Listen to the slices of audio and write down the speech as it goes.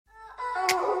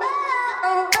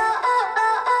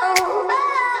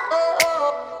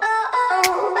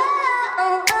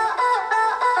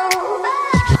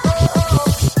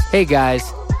Hey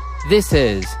guys, this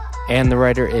is And the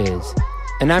Writer Is,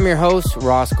 and I'm your host,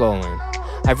 Ross Golan.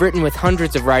 I've written with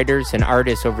hundreds of writers and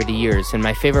artists over the years, and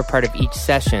my favorite part of each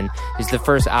session is the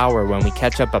first hour when we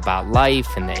catch up about life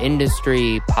and the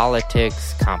industry,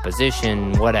 politics,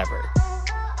 composition, whatever.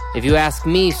 If you ask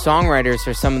me, songwriters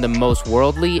are some of the most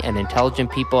worldly and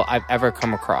intelligent people I've ever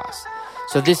come across.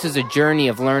 So this is a journey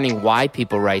of learning why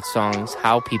people write songs,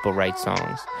 how people write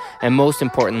songs, and most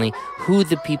importantly, who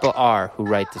the people are who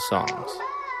write the songs.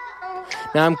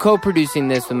 Now, I'm co-producing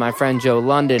this with my friend Joe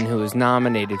London, who was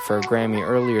nominated for a Grammy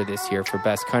earlier this year for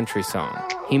Best Country Song.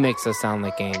 He makes us sound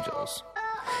like angels.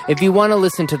 If you want to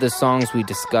listen to the songs we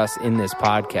discuss in this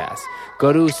podcast,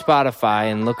 go to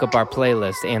Spotify and look up our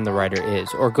playlist, And the Writer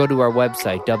Is, or go to our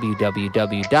website,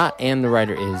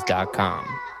 www.andthewriteris.com.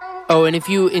 Oh, and if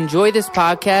you enjoy this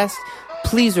podcast,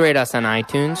 please rate us on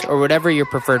iTunes or whatever your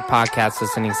preferred podcast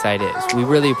listening site is. We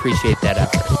really appreciate that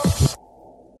effort.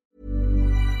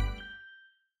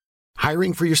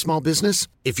 Hiring for your small business?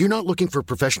 If you're not looking for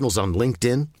professionals on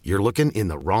LinkedIn, you're looking in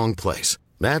the wrong place.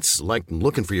 That's like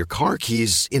looking for your car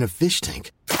keys in a fish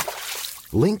tank.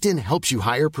 LinkedIn helps you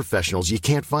hire professionals you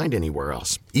can't find anywhere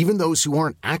else, even those who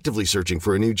aren't actively searching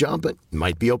for a new job but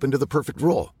might be open to the perfect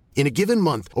role. In a given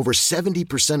month, over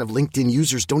 70% of LinkedIn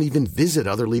users don't even visit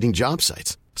other leading job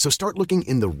sites. So start looking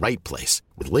in the right place.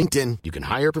 With LinkedIn, you can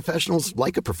hire professionals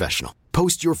like a professional.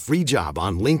 Post your free job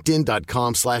on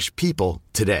linkedin.com/people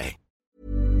today.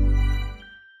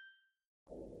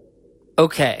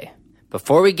 Okay,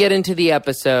 before we get into the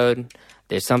episode,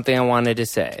 there's something I wanted to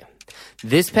say.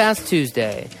 This past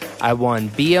Tuesday, I won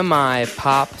BMI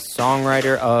Pop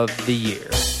Songwriter of the Year.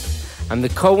 I'm the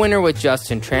co-winner with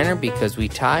Justin Tranter because we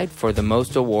tied for the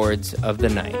most awards of the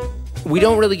night. We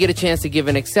don't really get a chance to give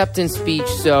an acceptance speech,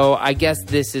 so I guess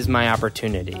this is my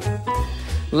opportunity.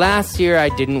 Last year, I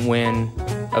didn't win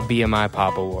a BMI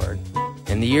Pop Award.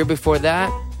 And the year before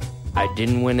that, I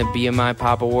didn't win a BMI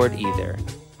Pop Award either.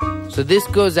 So this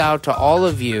goes out to all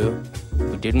of you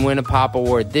who didn't win a Pop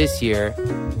Award this year,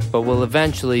 but will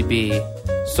eventually be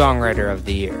Songwriter of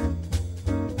the Year.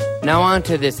 Now on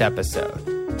to this episode.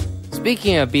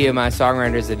 Speaking of BMI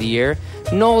Songwriters of the Year,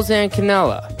 Noel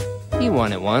Zancanella. He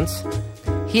won it once.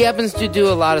 He happens to do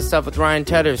a lot of stuff with Ryan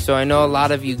Tedder, so I know a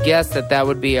lot of you guessed that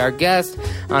would be our guest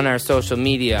on our social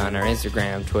media, on our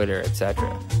Instagram, Twitter,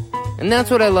 etc. And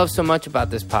that's what I love so much about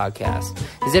this podcast,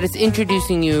 is that it's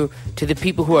introducing you to the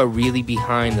people who are really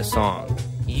behind the song.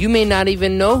 You may not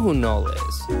even know who Noel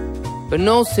is, but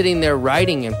Noel's sitting there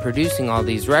writing and producing all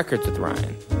these records with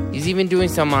Ryan. He's even doing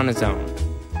some on his own.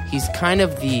 He's kind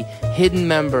of the hidden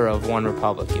member of One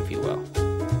Republic, if you will.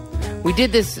 We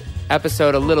did this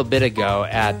episode a little bit ago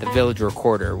at the Village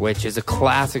Recorder, which is a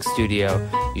classic studio.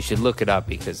 You should look it up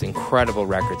because incredible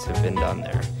records have been done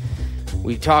there.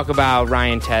 We talk about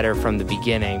Ryan Tedder from the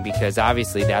beginning because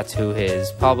obviously that's who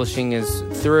his publishing is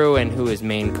through and who his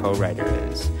main co-writer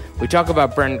is. We talk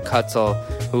about Brent Kutzel,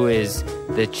 who is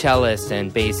the cellist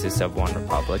and bassist of One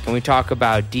Republic. And we talk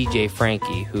about DJ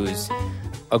Frankie, who's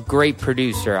a great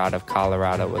producer out of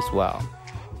Colorado as well.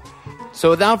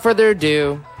 So without further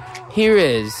ado, here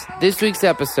is this week's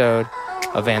episode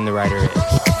of And the Writer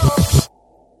Is.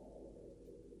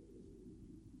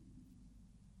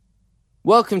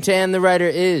 Welcome to And the Writer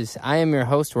Is. I am your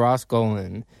host, Ross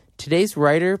Golan. Today's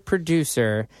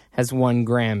writer-producer has won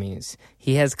Grammys.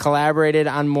 He has collaborated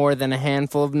on more than a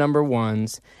handful of number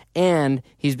ones, and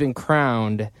he's been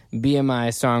crowned BMI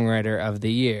Songwriter of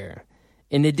the Year.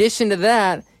 In addition to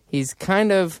that, he's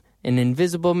kind of an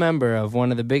invisible member of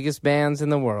one of the biggest bands in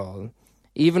the world.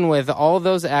 Even with all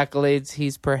those accolades,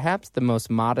 he's perhaps the most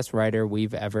modest writer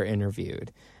we've ever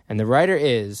interviewed. And the writer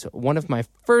is one of my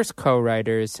first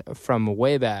co-writers from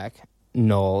way back,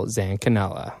 Noel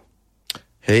Zancanella.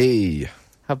 Hey.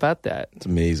 How about that? It's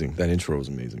amazing. That intro was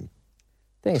amazing.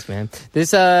 Thanks, man.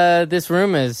 This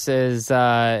room is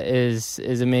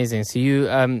amazing.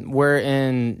 So we're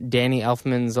in Danny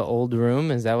Elfman's old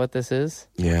room. Is that what this is?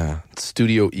 Yeah, it's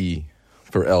Studio E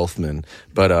for Elfman.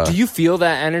 But do you feel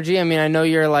that energy? I mean, I know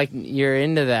you're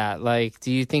into that. Like,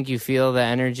 do you think you feel the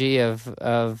energy of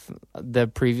the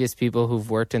previous people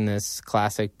who've worked in this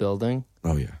classic building?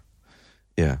 Oh yeah.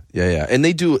 Yeah. And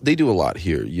they do a lot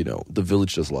here. You know, the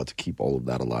Village does a lot to keep all of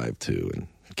that alive too, and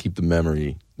keep the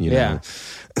memory, you know,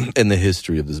 and the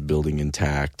history of this building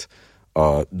intact.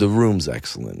 The room's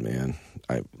excellent, man.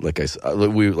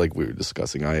 We were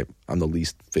discussing. I'm the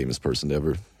least famous person to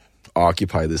ever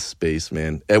occupy this space,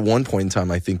 man. At one point in time,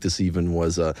 I think this even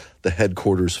was the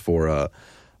headquarters for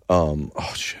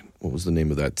what was the name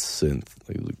of that synth?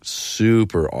 Like,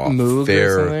 super off. Moog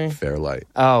or something? Fairlight.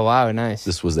 Oh wow, nice.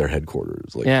 This was their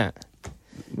headquarters.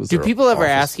 Do people ever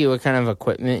ask you what kind of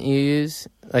equipment you use,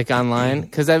 like online?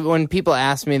 Because when people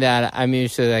ask me that, I'm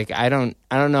usually like, I don't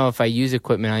know if I use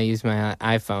equipment. I use my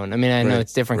iPhone. I mean, I know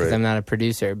it's different because I'm not a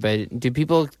producer. But do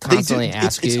people constantly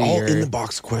ask you? It's all in the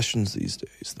box questions these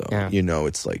days, though. Yeah. You know,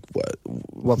 it's like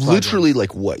what literally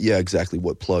like what? Yeah, exactly.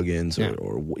 What plugins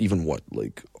or even what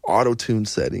like auto-tune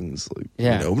settings? Like, you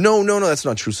know, no, that's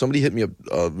not true. Somebody hit me up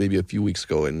maybe a few weeks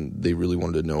ago, and they really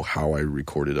wanted to know how I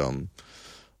recorded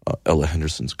Ella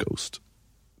Henderson's Ghost.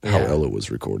 How Ella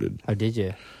was recorded. How did you?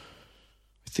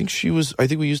 I think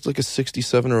we used like a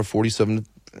 67 or a 47.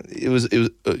 It was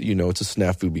you know, it's a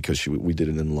snafu because we did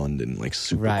it in London, like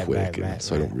super quick.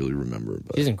 So I don't really remember.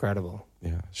 But she's incredible.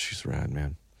 Yeah, she's rad,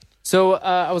 man. So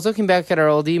I was looking back at our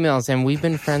old emails, and we've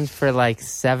been friends for like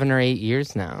 7 or 8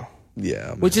 years now. Yeah,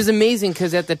 man. Which is amazing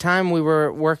because at the time we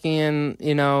were working in,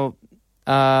 you know,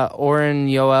 Oren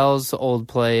Yoel's old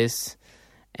place,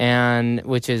 and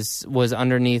which was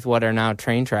underneath what are now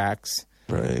train tracks.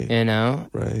 Right. You know?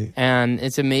 Right. And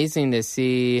it's amazing to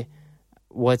see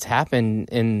what's happened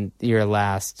in your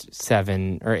last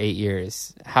 7 or 8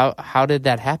 years. How did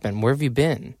that happen? Where have you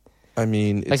been? I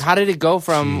mean, like, how did it go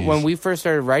from when we first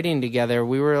started writing together?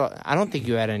 I don't think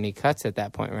you had any cuts at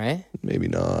that point, right? Maybe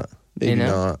not. Maybe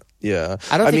not. Yeah.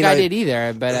 I don't think I did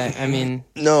either, but I mean.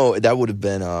 No, that would have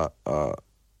been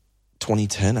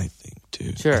 2010, I think,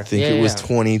 dude. Sure. I think it was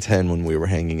 2010 when we were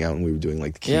hanging out and we were doing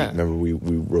like the key. Remember we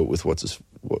wrote with what's his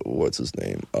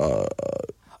name?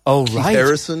 Keith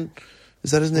Harrison. Is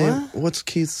that his name? What? What's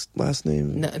Keith's last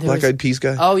name? No, Black Eyed Peas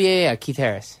guy? Oh, yeah, Keith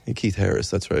Harris. Hey, Keith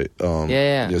Harris, that's right.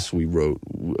 Yes, we wrote.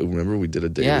 Remember, we did a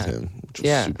day with him, which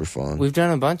was super fun. We've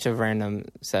done a bunch of random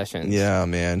sessions. Yeah,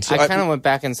 man. So I kind of went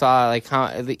back and saw like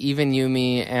how even you,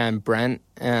 me, and Brent,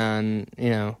 and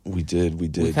you know, we did. We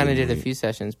kind of did a few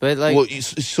sessions, but like, well,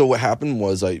 so what happened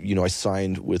was I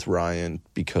signed with Ryan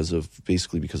because of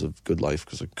Good Life,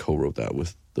 because I co-wrote that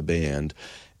with the band.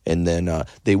 And then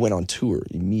they went on tour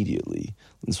immediately.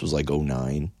 This was like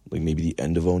 2009, like maybe the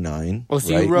end of 2009, so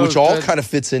right? you wrote which all kind of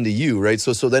fits into you, right?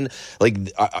 So then, like,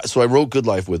 I wrote Good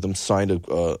Life with them, signed a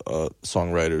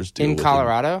songwriters deal in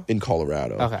Colorado. In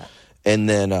Colorado, okay. And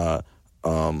then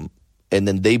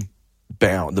they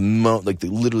bounced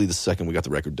literally the second we got the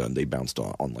record done, they bounced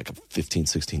on like a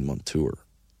 16 month tour,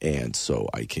 and so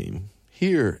I came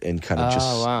here and kind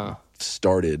of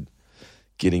started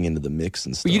getting into the mix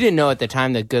and stuff. Well, you didn't know at the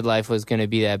time that Good Life was going to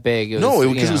be that big.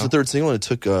 Because it was the third single, and it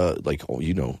took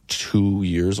 2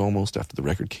 years almost after the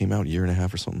record came out, 1.5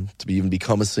 years or something, to even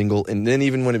become a single. And then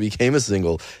even when it became a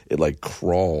single, it like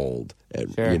crawled.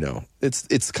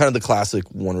 It's kind of the classic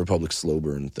One Republic slow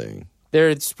burn thing.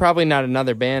 There's probably not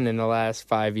another band in the last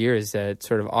 5 years that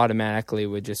sort of automatically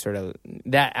would just sort of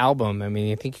that album. I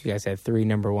mean, I think you guys had 3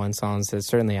 number 1 songs. That's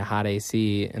certainly a Hot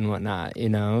AC and whatnot. You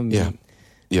know, I mean, yeah.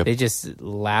 Yep. They just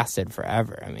lasted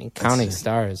forever. I mean, Counting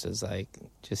Stars was like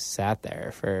just sat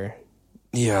there for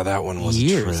that one was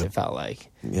years. A trip. It felt like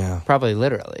probably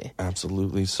literally.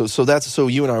 Absolutely. So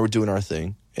you and I were doing our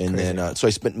thing, and Crazy. Then so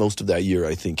I spent most of that year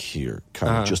I think here,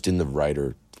 kind of just in the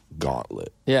writer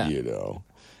gauntlet. Yeah, you know.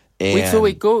 And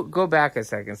wait, go back a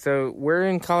second. So where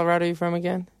in Colorado are you from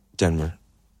again? Denver.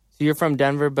 So you're from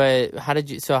Denver, but how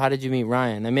did you meet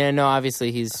Ryan? I mean, I know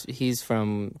obviously he's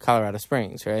from Colorado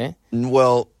Springs, right?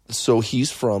 Well, so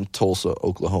he's from Tulsa,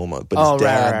 Oklahoma, but his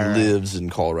dad lives in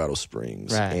Colorado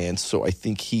Springs. Right. And so I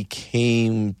think he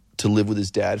came to live with his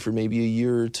dad for maybe a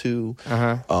year or two.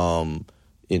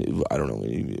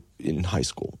 In high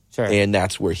school. Sure. And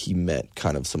that's where he met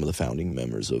kind of some of the founding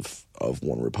members of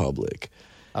One Republic.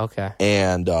 Okay.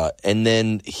 And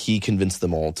then he convinced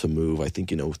them all to move, I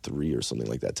think in 2003 or something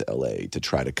like that, to LA to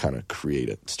try to kind of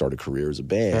start a career as a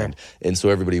band. Sure. And so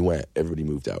everybody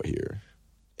moved out here.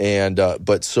 And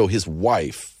but so his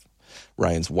wife,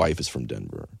 Ryan's wife, is from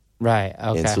Denver. Right.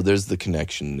 Okay. And so there's the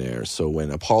connection there. So when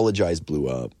Apologize blew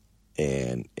up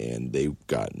and they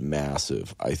got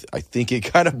massive, I think it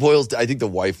kind of boils down. I think the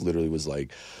wife literally was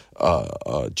like,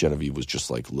 Genevieve was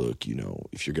just like, look, you know,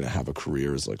 if you're going to have a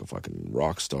career as like a fucking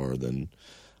rock star, then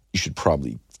you should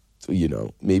probably, you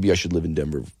know, maybe I should live in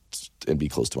Denver and be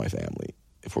close to my family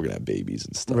if we're going to have babies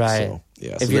and stuff. Right. So,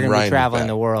 yeah. If you're going to be traveling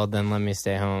the world, then let me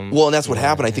stay home. Well, and that's what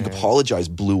happened. I think Apologize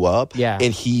blew up. Yeah.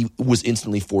 And he was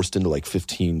instantly forced into like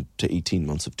 15 to 18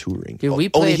 months of touring. Dude,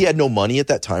 only he had no money at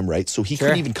that time, right? So he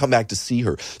couldn't even come back to see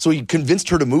her. So he convinced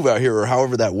her to move out here or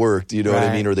however that worked, you know what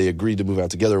I mean? Or they agreed to move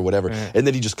out together or whatever. Right. And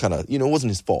then he just kind of, you know, it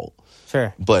wasn't his fault.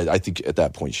 Sure. But I think at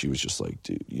that point she was just like,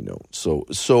 dude, you know. So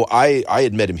I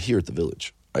had met him here at the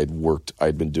Village. I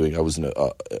was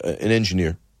an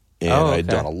engineer. And I'd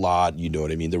done a lot, you know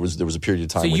what I mean? There was a period of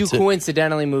time. So you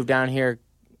coincidentally moved down here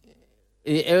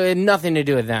It had nothing to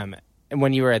do with them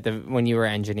when you were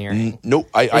engineering. Nope.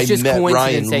 I met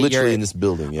Ryan literally in this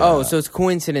building. Yeah. Oh, so it's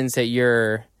coincidence that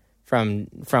you're from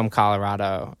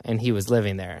Colorado and he was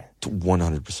living there.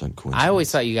 100% coincidence. I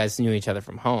always thought you guys knew each other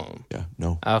from home. Yeah,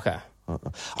 no. Okay.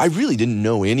 I really didn't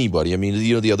know anybody. I mean,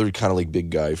 the other kind of like big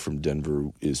guy from Denver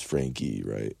is Frankie,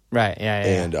 right? Right, yeah.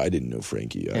 And I didn't know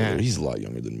Frankie either. Yeah. He's a lot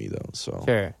younger than me, though. So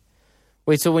Sure.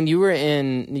 Wait, so when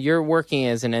you're working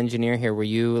as an engineer here, were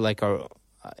you like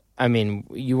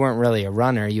you weren't really a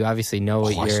runner. You obviously know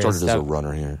what I started as a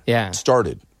runner here. Yeah.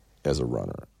 Started as a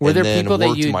runner. Were there then people that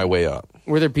worked my way up.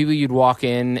 Were there people you'd walk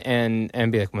in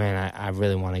and be like, man, I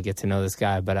really want to get to know this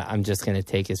guy, but I'm just going to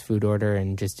take his food order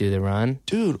and just do the run?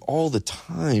 Dude, all the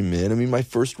time, man. I mean, my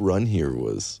first run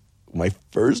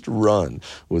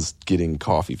was getting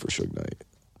coffee for Suge Knight.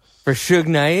 For Suge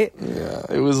Knight? Yeah,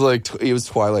 it was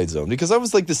Twilight Zone because I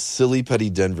was like this silly, petty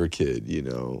Denver kid, you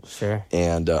know? Sure.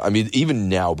 And I mean, even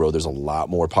now, bro, there's a lot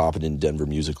more popping in Denver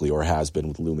musically, or has been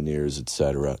with Lumineers, et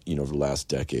cetera, you know, over the last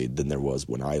decade than there was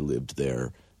when I lived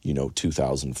there, you know,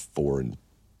 2004 and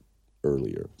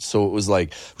earlier. So it was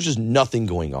just nothing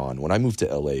going on. When I moved to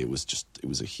LA, it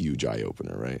was a huge eye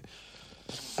opener, right?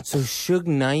 So Suge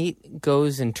Knight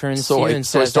goes and turns to you and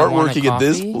so I says, start want working a at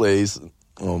this coffee? place.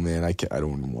 Oh man, I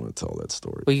don't even want to tell that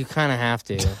story. Well, you kind of have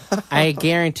to. I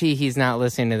guarantee he's not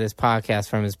listening to this podcast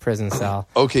from his prison cell.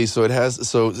 Okay, so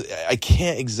I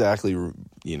can't exactly,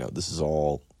 you know, this is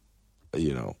all,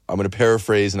 you know, I'm going to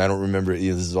paraphrase and I don't remember it.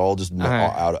 You know, this is all just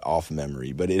off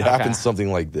memory, but it happens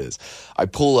something like this. I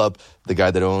pull up, the guy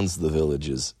that owns the Village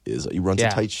he runs a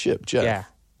tight ship, Jeff. Yeah.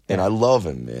 And I love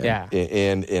him, man. Yeah.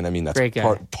 And I mean, that's Great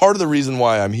guy. part of the reason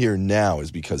why I'm here now is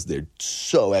because they're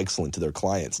so excellent to their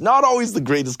clients. Not always the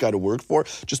greatest guy to work for,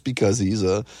 just because he's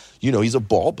a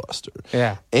ball buster.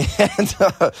 Yeah. And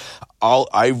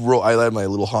I had my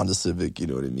little Honda Civic, you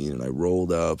know what I mean? And I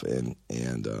rolled up and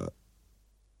the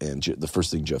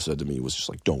first thing Jeff said to me was just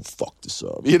like, don't fuck this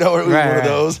up. You know, it was one of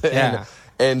those. Yeah.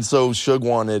 And so Suge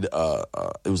wanted,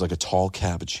 it was like a tall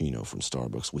cappuccino from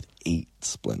Starbucks with 8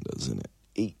 Splendas in it.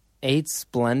 8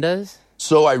 Splendas?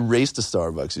 So I raced to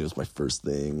Starbucks. It was my first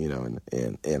thing, you know,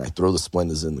 and I throw the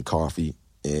Splendas in the coffee,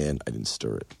 and I didn't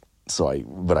stir it. So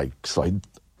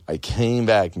I came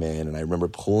back, man, and I remember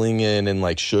pulling in, and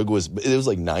like Suge it was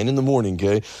like 9 a.m,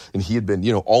 okay, and he had been,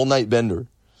 you know, all night bender,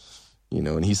 you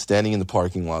know, and he's standing in the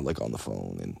parking lot like on the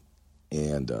phone,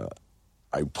 and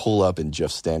I pull up and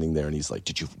Jeff's standing there and he's like,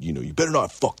 you better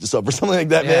not fuck this up or something like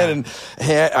that, man.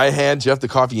 And I hand Jeff the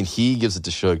coffee and he gives it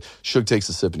to Suge. Suge takes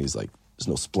a sip and he's like, there's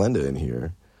no Splenda in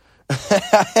here.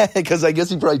 Because I guess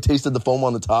he probably tasted the foam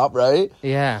on the top, right?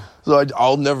 Yeah. So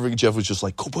I'll never forget, Jeff was just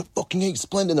like, go put fucking 8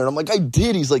 Splenda in there. And I'm like, I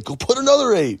did. He's like, go put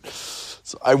another 8.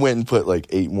 So I went and put like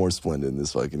 8 more Splenda in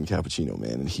this fucking cappuccino,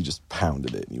 man. And he just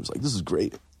pounded it. And he was like, this is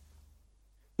great.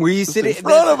 Were you sitting in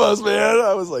front of us, man?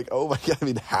 I was like, oh my God. I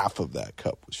mean, half of that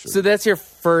cup was sugar. So that's your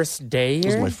first day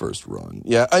here? It was my first run.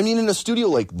 Yeah. I mean, in a studio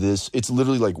like this, it's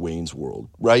literally like Wayne's World,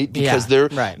 right? Because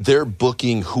they're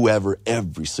booking whoever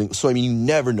every single. So, I mean, you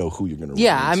never know who you're going to run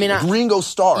into. I mean, like Ringo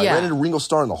Starr. Yeah. I rented a Ringo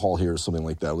Starr in the hall here or something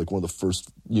like that. Like one of the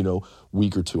first, you know,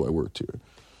 week or two I worked here.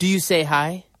 Do you say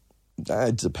hi?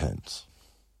 It depends,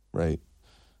 right?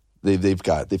 They've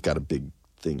got a big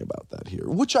thing about that here,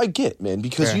 which I get, man,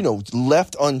 because you know,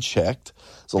 left unchecked,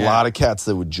 there's a lot of cats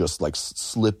that would just like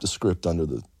slip the script under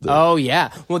the Oh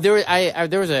yeah. Well, there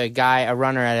was a guy, a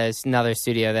runner at another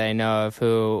studio that I know of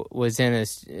who was in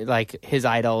his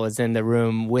idol was in the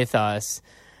room with us,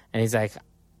 and he's like,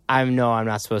 I know I'm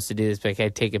not supposed to do this, but can I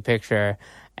take a picture?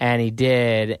 And he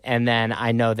did, and then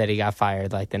I know that he got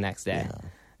fired like the next day. Yeah.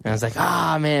 And I was like,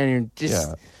 man, you're just.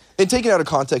 Yeah. And taken out of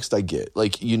context, I get.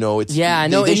 Like, you know, it's... Yeah, I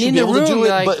know. They should be able to do it,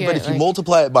 like, but if you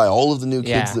multiply it by all of the new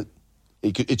kids,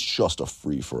 it's just a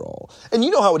free-for-all. And you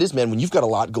know how it is, man, when you've got a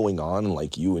lot going on, and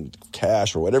like you and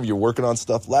Cash or whatever, you're working on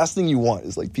stuff, last thing you want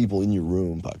is like people in your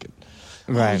room fucking...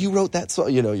 Right. Oh, you wrote that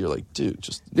song. You know, you're like, dude,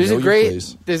 just There's a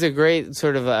great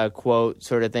sort of a quote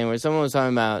sort of thing where someone was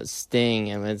talking about Sting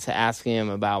and was asking him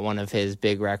about one of his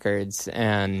big records,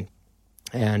 and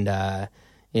you know,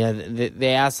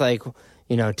 they asked like...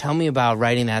 You know, tell me about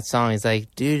writing that song. He's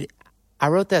like, dude, I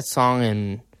wrote that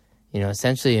song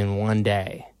essentially in one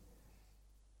day.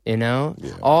 You know?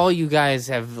 Yeah. All you guys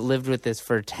have lived with this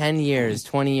for 10 years,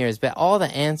 20 years, but all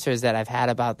the answers that I've had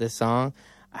about this song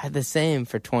are the same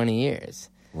for 20 years.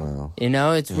 Wow. You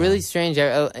know, it's really strange.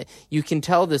 You can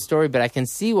tell the story, but I can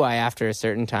see why after a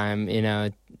certain time, you know,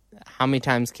 how many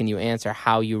times can you answer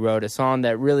how you wrote a song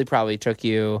that really probably took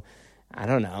you I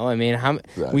don't know. I mean,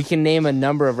 we can name a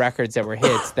number of records that were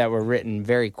hits that were written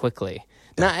very quickly.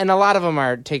 And a lot of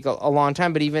them take a long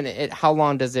time, but even how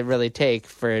long does it really take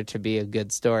for it to be a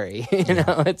good story?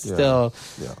 It's still,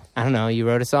 I don't know, you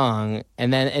wrote a song,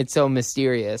 and then it's so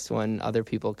mysterious when other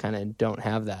people kind of don't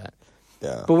have that.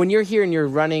 Yeah. But when you're here and you're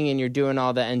running and you're doing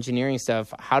all the engineering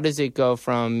stuff, how does it go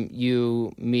from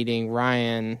you meeting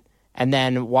Ryan, and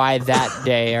then why that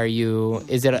day are you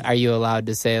allowed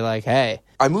to say, like, hey?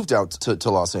 I moved out to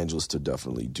Los Angeles to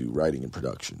definitely do writing and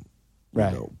production.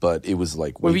 Right. But it was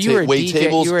like you were a DJ,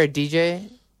 tables. You were a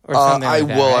DJ or something like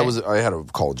that, right? I had a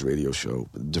college radio show,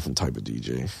 a different type of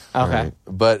DJ. Okay. Right?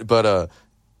 But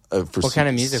for what kind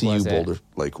of music was it? Boulder,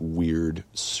 like weird,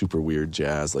 super weird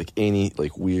jazz, like any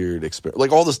like weird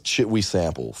like all this shit we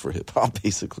sample for hip hop,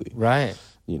 basically. Right.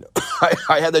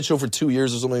 I had that show for 2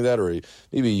 years or something like that, or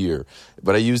maybe a year.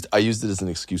 But I used it as an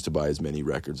excuse to buy as many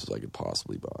records as I could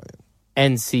possibly buy.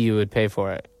 And you would pay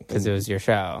for it because it was your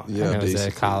show. Yeah, and it was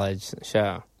basically. a college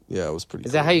show. Yeah, it was pretty.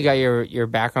 Is that how you got your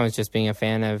background? Was just being a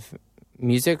fan of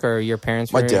music, or your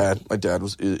parents? My dad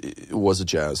was a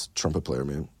jazz trumpet player,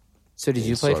 man. So did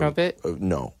you play trumpet?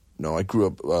 No. I grew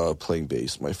up playing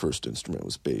bass. My first instrument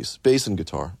was bass and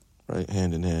guitar, right,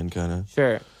 hand in hand, kind of.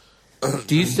 Sure.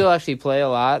 Do you still actually play a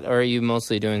lot, or are you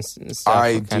mostly doing stuff?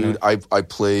 I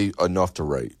play enough to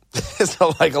write.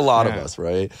 So like a lot of us,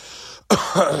 right?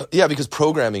 Yeah, because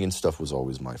programming and stuff was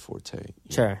always my forte.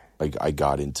 Sure. Like I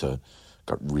got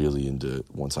really into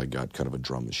once I got kind of a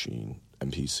drum machine,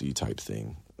 MPC type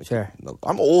thing. Like, sure.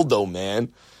 I'm old though,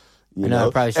 man. You know,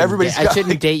 I probably shouldn't. I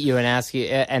shouldn't date you and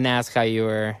ask how you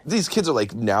were. These kids are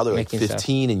like now they're like 15, stuff.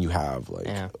 And you have like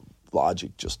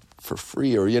Logic just for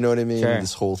free, or you know what I mean? Sure.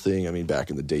 This whole thing. I mean, back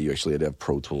in the day, you actually had to have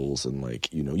Pro Tools, and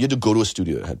like you had to go to a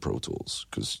studio that had Pro Tools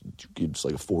because it's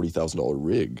like a $40,000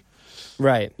 rig,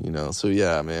 right? So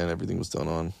yeah, man, everything was done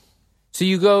on. So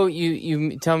you go,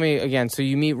 you tell me again. So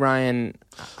you meet Ryan.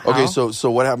 How? Okay, so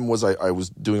what happened was I was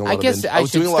doing a lot. I guess I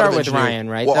should start with Ryan,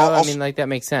 right? Well, I mean, like that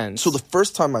makes sense. So the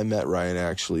first time I met Ryan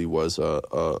actually was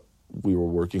we were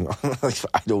working on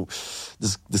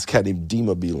this cat named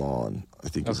Dima Bilan. I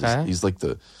think he's like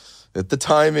at the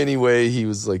time anyway, he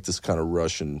was like this kind of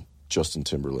Russian Justin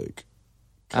Timberlake.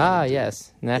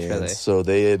 Yes, naturally. And so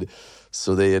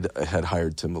they had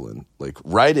hired Timbaland like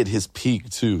right at his peak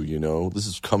too. This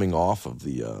is coming off of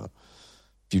the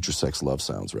Future Sex Love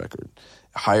Sounds record.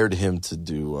 Hired him to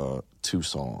do 2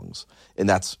 songs, and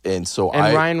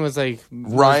Ryan was like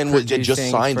had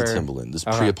just signed to Timbaland. This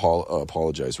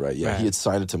pre-apologize, right? Yeah, right. He had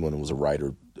signed to Timbaland and was a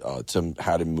writer. Tim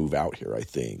had him move out here, I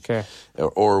think,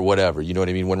 or whatever. You know what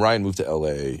I mean? When Ryan moved to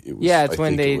L.A., it was it's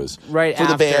when they right for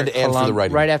after the band and for the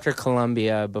writing. Right after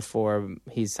Columbia, before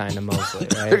he signed to Mosley.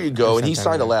 Right? There you go. And he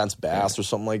signed to Lance Bass or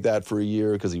something like that for a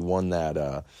year because he won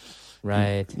that.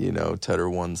 Right. Tedder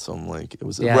won some like it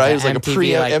was it was like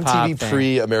MTV, a MTV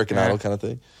pre-American Idol kind of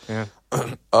thing. Yeah.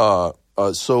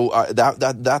 So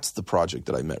that's the project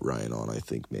that I met Ryan on. I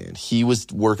think, man, he was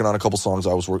working on a couple songs.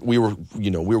 We were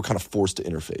kind of forced to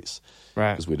interface,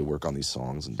 right? Because we had to work on these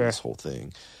songs and this whole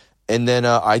thing. And then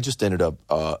I just ended up,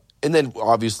 and then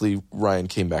obviously Ryan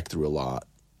came back through a lot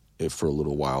for a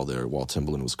little while there while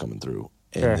Timbaland was coming through,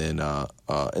 and then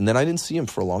I didn't see him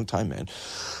for a long time, man.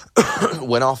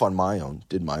 Went off on my own,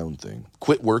 did my own thing,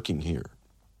 quit working here.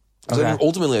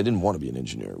 Ultimately, I didn't want to be an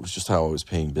engineer. It was just how I was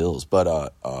paying bills.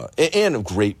 But and a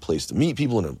great place to meet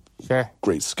people and a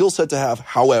great skill set to have.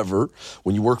 However,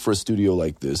 when you work for a studio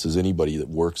like this, as anybody that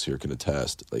works here can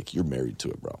attest, like you're married to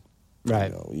it, bro.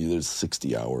 Right. There's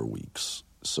 60-hour weeks.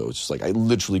 So it's just like I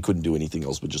literally couldn't do anything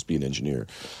else but just be an engineer.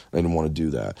 I didn't want to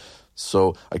do that.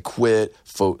 So I quit,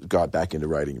 got back into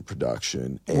writing and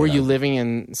production. And were you living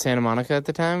in Santa Monica at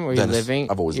the time? Were Venice. you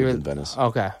living? I've always lived in Venice.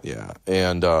 Okay. Yeah.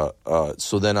 And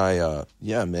so then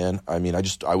man. I mean,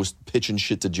 I was pitching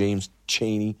shit to James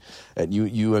Chaney at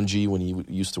UMG when he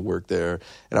used to work there.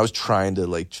 And I was trying to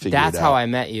like figure it out. That's how I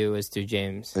met you, was through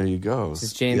James. There you go.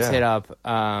 Because James hit up.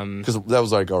 Because that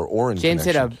was like our Orange James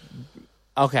connection. hit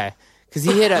up. Okay. Because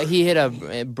he hit up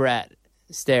Brett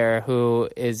Stair, who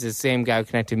is the same guy who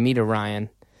connected me to Ryan,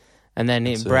 and then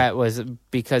Brett was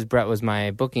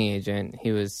my booking agent.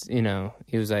 He was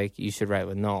like, you should write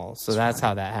with Noel. So that's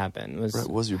how that happened. Brett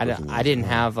was your booking agent. I didn't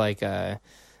have I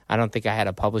don't think I had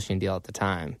a publishing deal at the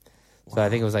time, so I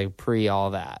think it was like pre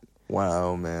all that.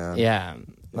 Wow, man. Yeah,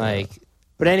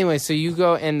 but anyway, so you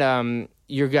go and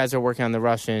you guys are working on the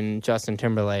Russian Justin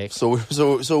Timberlake.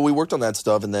 So we worked on that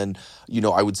stuff, and then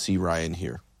I would see Ryan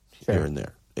here and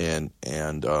there. And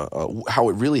how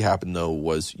it really happened, though,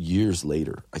 was years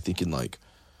later. I think in like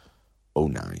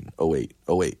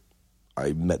 08.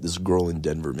 I met this girl in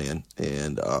Denver, man,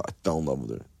 and I fell in love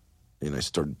with her. and I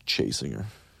started chasing her.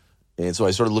 And so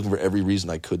I started looking for every reason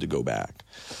I could to go back.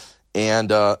 And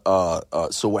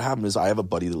so what happened is I have a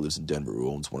buddy that lives in Denver who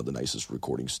owns one of the nicest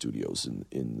recording studios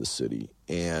in the city.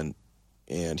 And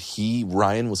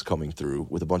Ryan was coming through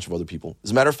with a bunch of other people.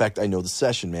 As a matter of fact, I know the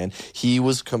session, man. He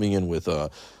was coming in with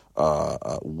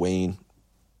Wayne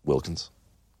Wilkins,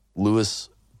 Louis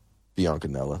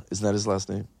Biancanella. Isn't that his last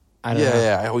name? I don't know.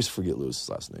 Yeah, I always forget Louis'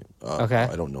 last name. Okay.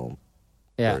 I don't know him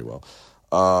very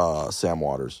well. Sam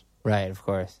Waters. Right, of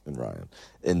course. And Ryan.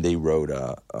 And they wrote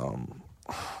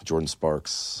Jordan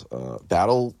Sparks'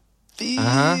 Battle Thief.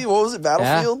 What was it?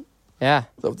 Battlefield? Yeah.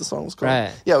 Is that what the song was called?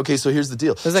 Right. Yeah, okay, so here's the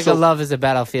deal. It was like a Love is a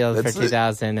Battlefield for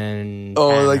 2000 and...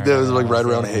 Oh, like that was like right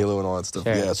around Halo and all that stuff.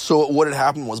 Sure. Yeah. So what had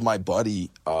happened was my buddy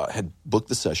had booked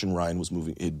the session. Ryan was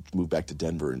he'd moved back to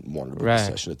Denver and wanted to book a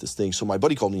session at this thing. So my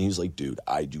buddy called me and he was like, dude,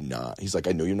 I do not. He's like,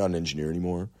 I know you're not an engineer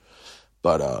anymore,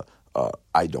 but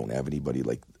I don't have anybody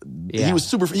like... Yeah. He was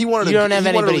super... He wanted You don't have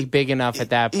anybody big enough at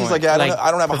that point. He's like,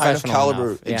 I don't have a high enough professional caliber.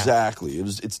 enough. Yeah. Exactly.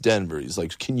 It's Denver. He's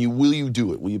like, will you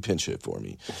do it? Will you pinch hit for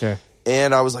me? Sure.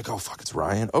 And I was like, oh, fuck, it's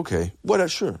Ryan. Okay. What?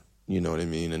 Sure. You know what I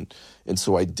mean? And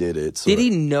so I did it. So Did he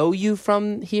know you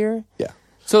from here? Yeah.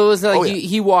 So it was like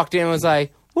he walked in and was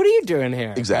like, what are you doing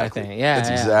here? Exactly. Kind of thing. Yeah. That's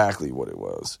exactly what it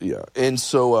was. Yeah. And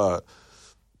so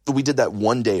we did that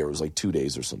one day, or it was like 2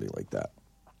 days or something like that.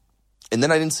 And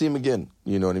then I didn't see him again,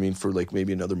 you know what I mean, for like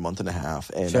maybe another month and a half.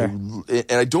 And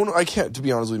Sure. I can't, to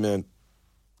be honest with you, man,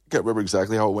 I can't remember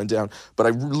exactly how it went down, but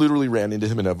I literally ran into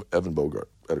him and Evan Bogart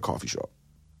at a coffee shop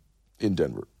in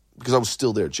Denver because I was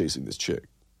still there chasing this chick,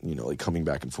 you know, like coming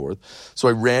back and forth. So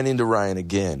I ran into Ryan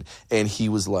again, and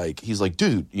he's like,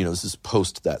 dude, you know, this is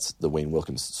post that's the Wayne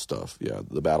Wilkins stuff, yeah,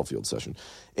 the Battlefield session.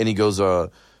 And he goes,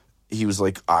 he was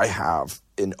like, I have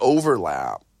an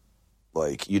overlap.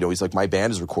 Like, you know, he's like, my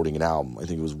band is recording an album. I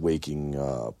think it was Waking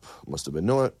Up. Must have been.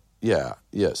 No,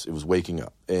 yes, it was Waking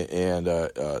Up. And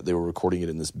they were recording it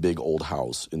in this big old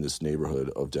house in this neighborhood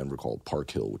of Denver called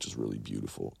Park Hill, which is really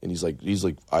beautiful. And he's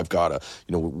like, I've got to,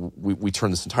 you know, we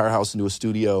turned this entire house into a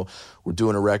studio. We're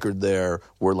doing a record there.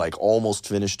 We're like almost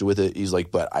finished with it. He's like,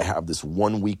 but I have this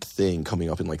 1 week thing coming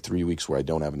up in like 3 weeks where I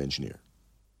don't have an engineer.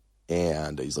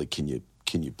 And he's like, can you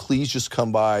please just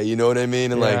come by, you know what I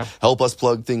mean? And like help us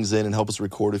plug things in and help us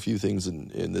record a few things and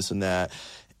this and that.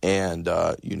 And,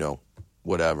 you know,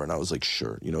 whatever. And I was like,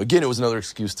 sure. You know, again, it was another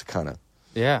excuse to kind of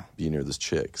be near this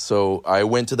chick. So I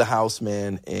went to the house,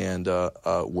 man, and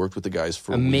worked with the guys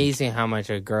for Amazing a week. how much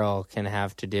a girl can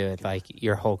have to do with like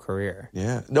your whole career.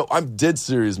 Yeah. No, I'm dead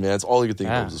serious, man. It's all I could think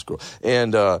of was this girl.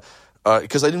 And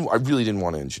because I really didn't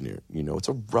want to engineer. You know, it's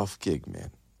a rough gig,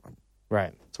 man.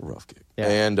 Right. It's a rough gig. Yeah.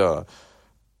 And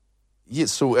yeah,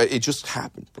 so it just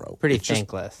happened, bro. Pretty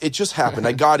thankless. It just happened.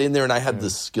 I got in there and I had the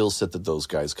skill set that those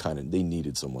guys they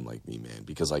needed someone like me, man,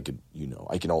 because I could, you know,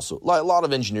 I can also, a lot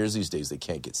of engineers these days, they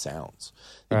can't get sounds.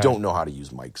 They don't know how to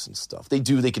use mics and stuff. They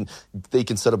do, they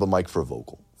can set up a mic for a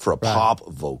vocal, for a pop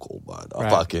vocal, but a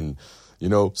fucking, you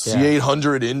know,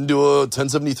 C800 into a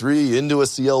 1073, into a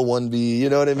CL1B, you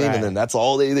know what I mean? And then that's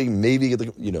all they maybe get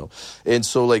the, you know. And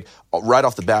so like right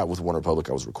off the bat with One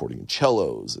Republic, I was recording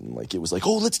cellos and like it was like,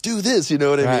 oh, let's do this, you know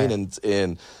what I mean?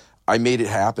 And I made it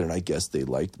happen, and I guess they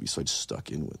liked me, so I just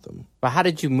stuck in with them. But how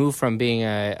did you move from being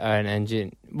an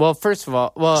engineer? Well, first of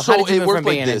all, so how did you it move worked from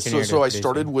being like an this. engineer? So I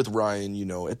started with Ryan. You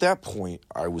know, at that point,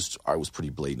 I was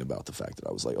pretty blatant about the fact that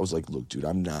I was like, look, dude,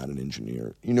 I'm not an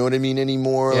engineer. You know what I mean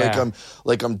anymore? Yeah.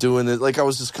 Like I'm doing it. Like I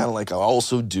was just kind of like I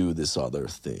also do this other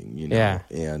thing. You know? Yeah.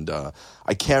 And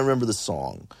I can't remember the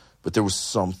song. But there was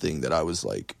something that I was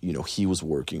like, you know,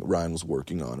 Ryan was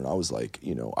working on, and I was like,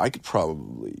 you know, I could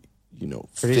probably, you know,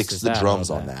 fix the drums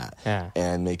on that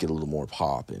and make it a little more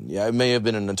pop. And yeah, it may have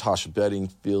been a Natasha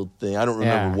Bedingfield thing. I don't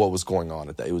remember what was going on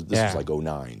at that. This was like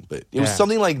 2009, but it was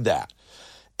something like that.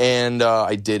 And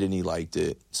I did, and he liked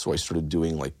it. So I started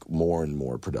doing like more and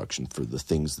more production for the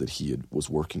things that he was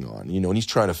working on. You know, and he's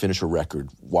trying to finish a record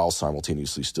while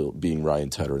simultaneously still being Ryan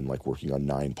Tedder and like working on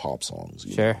 9 pop songs.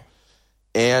 You know?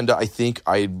 And I think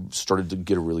I started to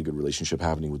get a really good relationship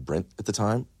happening with Brent at the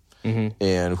time,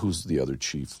 and who's the other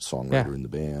chief songwriter in the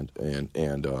band.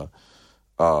 And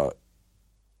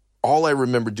all I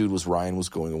remember, dude, was Ryan was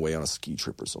going away on a ski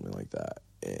trip or something like that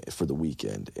for the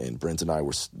weekend, and Brent and I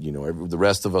were, you know, the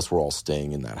rest of us were all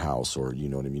staying in that house, or you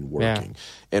know what I mean, working.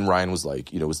 And Ryan was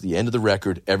like, you know, it was the end of the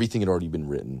record, everything had already been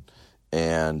written,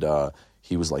 and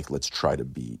he was like, let's try to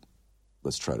beat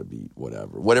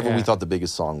whatever we thought the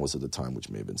biggest song was at the time, which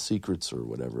may have been Secrets or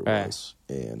whatever it was.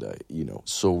 And, you know,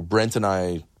 so Brent and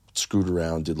I screwed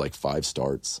around, did like 5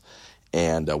 starts.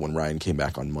 And when Ryan came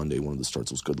back on Monday, one of the starts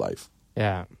was Good Life.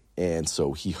 Yeah. And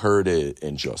so he heard it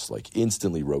and just like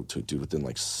instantly wrote to it, dude. Within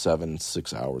like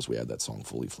 6 hours, we had that song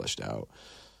fully fleshed out.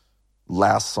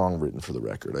 Last song written for the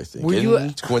record, I think.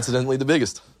 Coincidentally the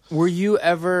biggest. Were you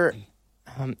ever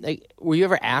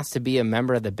asked to be a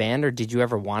member of the band, or did you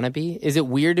ever want to be? Is it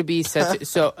weird to be such?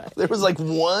 So there was like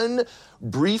one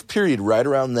brief period right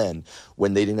around then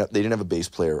when they didn't have a bass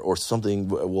player or something.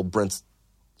 Well, Brent's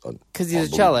because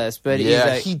he's a cellist, but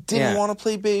he didn't want to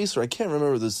play bass, or I can't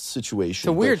remember the situation. It's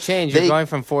a weird change. You're going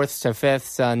from fourths to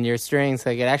fifths on your strings.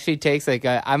 Like it actually takes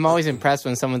I'm always impressed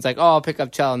when someone's like, "Oh, I'll pick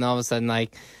up cello," and all of a sudden,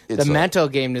 like the mental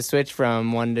game to switch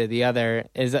from one to the other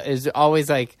is always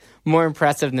like more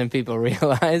impressive than people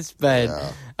realize. But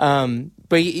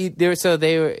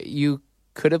you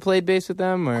could have played bass with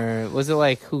them, or was it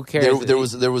like who cares?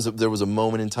 There was a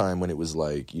moment in time when it was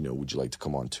like, would you like to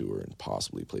come on tour and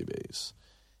possibly play bass?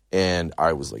 And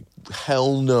I was like,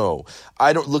 hell no.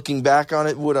 Looking back on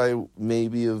it, would I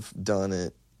maybe have done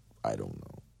it? I don't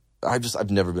know.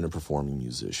 I've never been a performing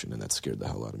musician, and that scared the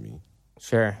hell out of me.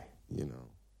 Sure. But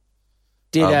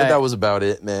that was about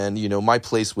it, man. My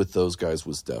place with those guys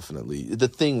was definitely, the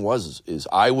thing is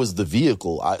I was the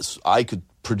vehicle. I could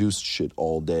produce shit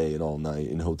all day and all night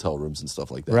in hotel rooms and stuff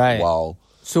like that. Right. While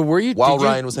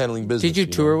Ryan was handling business. Did you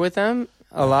tour with them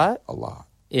a lot? A lot.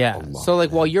 Yeah. So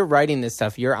while you're writing this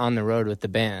stuff, you're on the road with the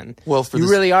band. Well,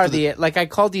 I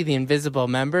called you the invisible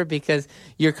member because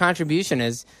your contribution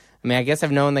is, I guess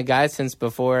I've known the guys since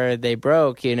before they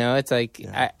broke, it's like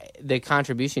the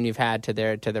contribution you've had to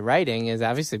the writing is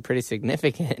obviously pretty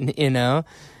significant, and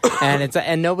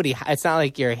it's not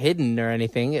like you're hidden or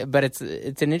anything, but it's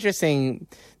an interesting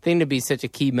thing to be such a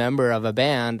key member of a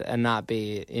band and not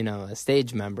be, a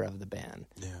stage member of the band.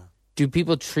 Yeah. Do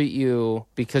people treat you,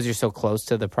 because you're so close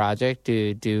to the project,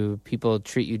 do people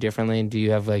treat you differently, and do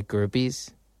you have like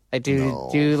groupies? Like,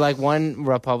 do like One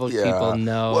Republic people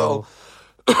know? Well,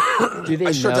 do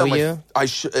they know you?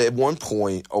 At one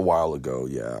point a while ago,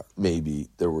 maybe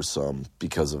there were some,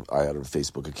 because I had a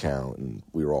Facebook account and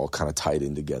we were all kind of tied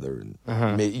in together, and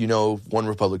One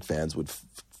Republic fans would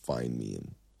find me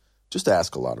and just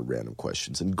ask a lot of random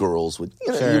questions, and girls would,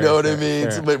 you know what I mean?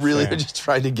 Sure, but really, they're just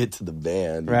trying to get to the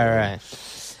band. Right.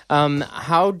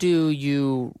 How do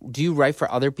you write for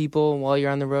other people while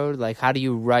you're on the road? Like, how do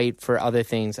you write for other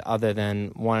things other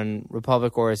than One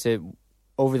Republic, or is it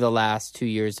over the last 2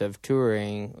 years of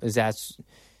touring? Is that,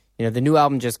 the new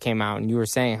album just came out, and you were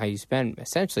saying how you spent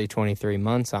essentially 23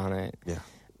 months on it. Yeah.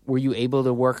 Were you able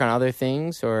to work on other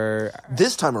things, or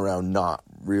this time around? Not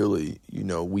really.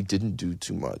 We didn't do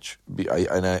too much.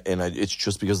 It's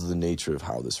just because of the nature of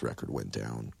how this record went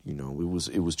down.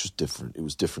 It was just different. It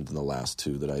was different than the last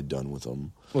two that I'd done with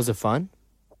them. Was it fun?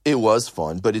 It was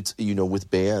fun, but it's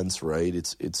with bands, right?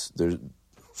 It's there.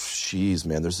 Jeez,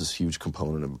 man, there's this huge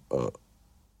component of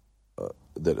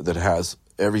that has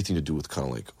everything to do with kind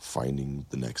of like finding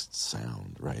the next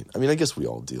sound, right? I guess we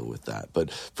all deal with that,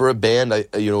 but for a band,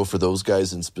 for those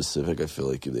guys in specific, I feel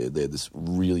like they had this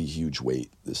really huge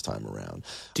weight this time around.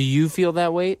 Do you feel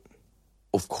that weight?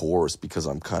 Of course, because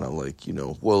I'm kind of like, at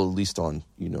least on,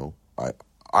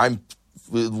 I'm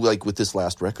like with this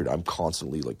last record, I'm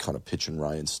constantly like kind of pitching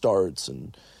Ryan starts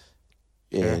and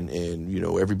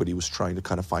everybody was trying to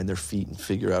kind of find their feet and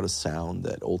figure out a sound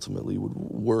that ultimately would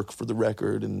work for the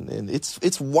record, and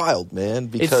it's wild, man,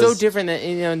 because it's so different that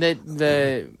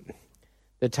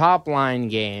the top line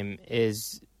game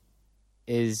is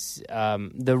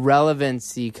the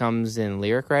relevancy comes in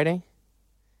lyric writing,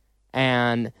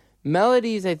 and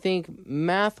melodies, I think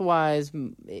math wise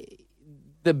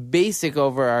the basic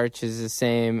overarch is the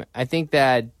same. I think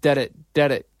that that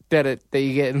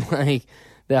you get in like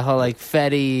the whole like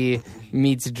Fetty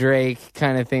meets Drake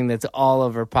kind of thing that's all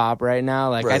over pop right now.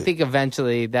 Like I think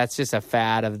eventually that's just a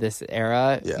fad of this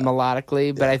era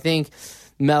melodically. But I think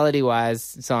melody wise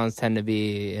songs tend to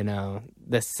be,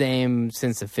 the same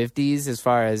since the 50s as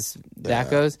far as that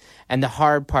goes. And the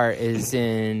hard part is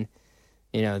in,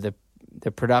 the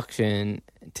production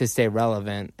to stay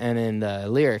relevant, and in the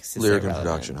lyrics to stay relevant. And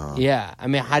production, huh? Yeah.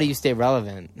 How do you stay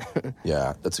relevant?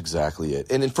 Yeah, that's exactly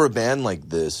it. And for a band like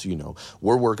this,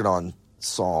 we're working on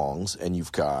songs, and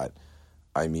you've got,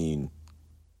 look,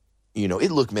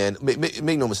 man,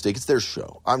 make no mistake, it's their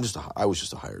show. I was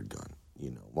just a hired gun.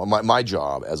 My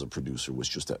job as a producer was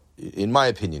just in my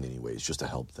opinion anyways, just to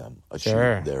help them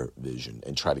achieve their vision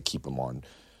and try to keep them on,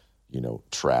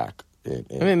 track.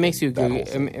 It makes you a good.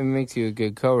 It makes you a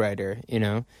good co-writer.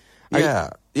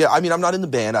 Yeah, Yeah, I mean, I'm not in the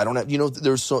band. I don't have,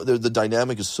 the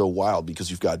dynamic is so wild because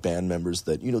you've got band members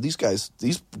that,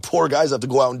 these poor guys have to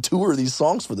go out and tour these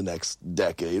songs for the next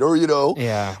decade or,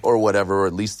 or whatever, or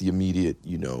at least the immediate,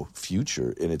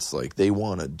 future. And it's like they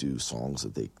want to do songs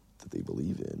that they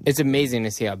believe in. It's amazing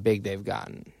to see how big they've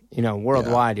gotten.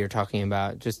 Worldwide, You're talking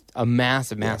about just a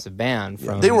massive band.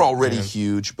 They were already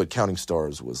huge, but Counting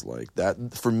Stars was like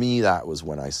that. For me, that was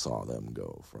when I saw them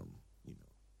go from,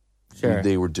 Sure.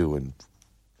 They were doing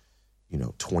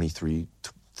 23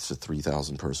 to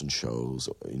 3,000 person shows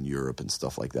in Europe and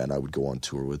stuff like that. And I would go on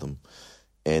tour with them.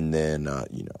 And then,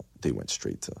 they went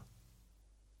straight to,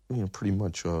 pretty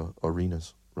much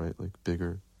arenas, right? Like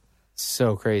bigger.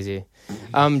 So crazy.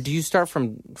 Do you start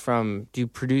do you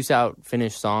produce out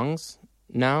finished songs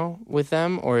now with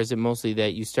them? Or is it mostly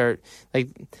that you start, do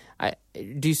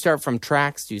you start from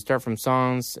tracks? Do you start from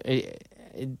songs?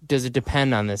 Does it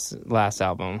depend on this last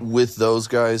album? With those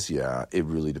guys, yeah, it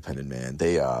really depended, man.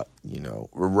 They,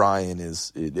 Ryan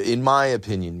is, in my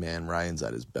opinion, man, Ryan's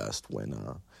at his best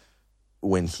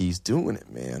when he's doing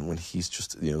it, man. When he's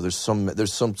just, there's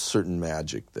some certain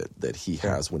magic that he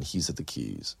has when he's at the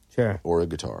keys, or a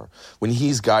guitar, when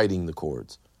he's guiding the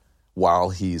chords, while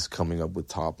he's coming up with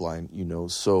top line,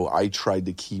 So I tried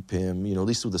to keep him, at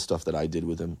least with the stuff that I did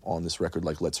with him on this record,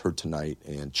 like Let's Hurt Tonight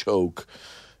and Choke.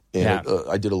 And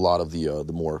I did a lot of the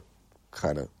more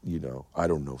kind of,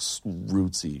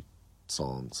 rootsy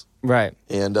songs. Right.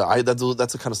 And that's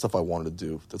the kind of stuff I wanted to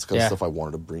do. That's the kind of stuff I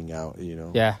wanted to bring out,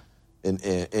 Yeah.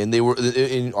 And they were,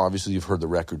 and obviously you've heard the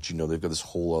records, they've got this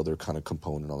whole other kind of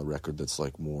component on the record that's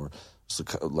like more,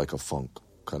 like a funk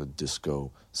kind of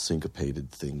disco syncopated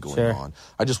thing going on.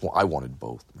 I wanted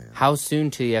both, man. How soon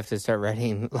do you have to start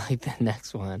writing like the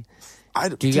next one?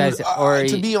 To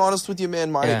be honest with you,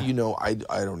 man, I don't even know. I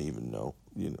don't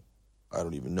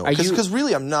even know because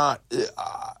really I'm not.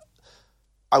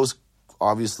 I was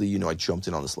obviously I jumped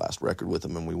in on this last record with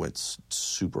him and we went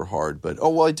super hard. But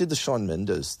I did the Shawn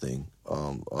Mendes thing.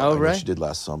 Right. She did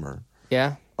last summer.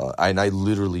 Yeah. And I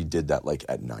literally did that like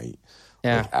at night.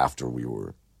 Yeah. Like after we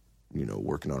were,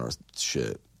 working on our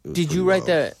shit. Did you write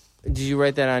that? Did you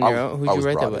write that on your own? Who did you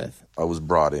write that with? I was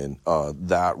brought in.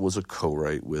 That was a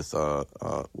co-write with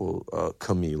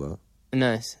Camila.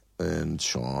 Nice. And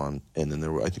Sean, and then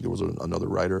I think there was another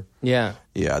writer. Yeah.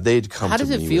 Yeah, they'd come to me. How does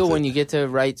it feel when you get to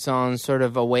write songs sort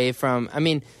of away from,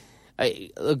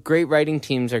 great writing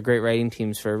teams are great writing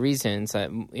teams for a reason.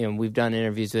 So, we've done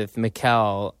interviews with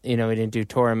Mikkel. We didn't do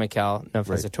Tor and Mikkel. No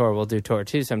offense to Tor. We'll do Tor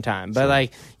too sometime.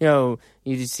 But, you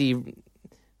just see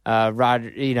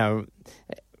Roger,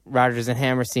 Rodgers and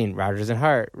Hammerstein, Rodgers and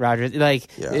Hart,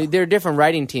 there are different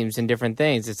writing teams and different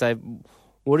things. It's like,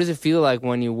 what does it feel like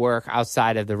when you work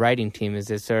outside of the writing team? Is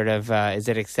it sort of, is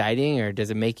it exciting or does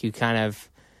it make you kind of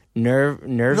nervous?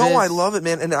 No, I love it,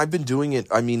 man. And I've been doing it.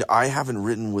 I haven't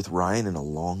written with Ryan in a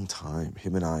long time.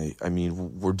 Him and I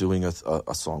we're doing a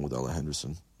song with Ella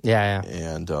Henderson. Yeah.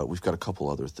 And we've got a couple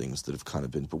other things that have kind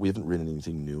of been, but we haven't written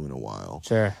anything new in a while.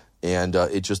 Sure. And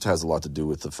it just has a lot to do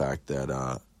with the fact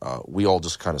that we all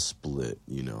just kind of split,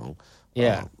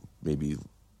 Yeah. Maybe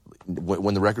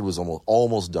when the record was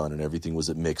almost done and everything was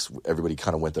at mix, everybody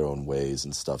kind of went their own ways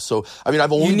and stuff. So,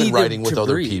 I've only been writing with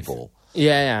other people.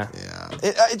 Yeah.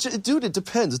 Dude, it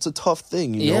depends. It's a tough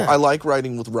thing, Yeah. I like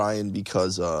writing with Ryan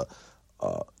because the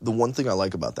one thing I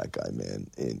like about that guy, man,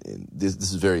 and this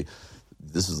is a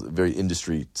very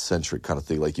industry-centric kind of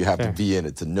thing. Like, you have to be in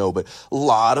it to know. But a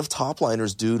lot of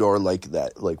top-liners, dude, are like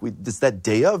that. Like, it's that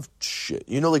day of shit.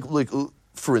 Like,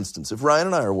 for instance, if Ryan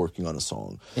and I are working on a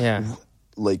song,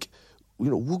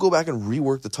 we'll go back and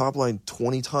rework the top line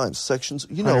 20 times, sections,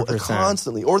 100%.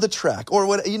 Constantly, or the track, or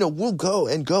what, we'll go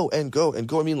and go and go and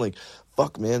go.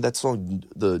 Fuck, man, that song,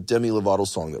 the Demi Lovato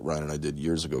song that Ryan and I did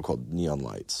years ago called Neon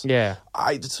Lights. Yeah.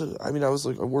 I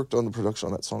worked on the production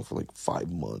on that song for like 5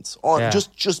 months on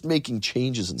just making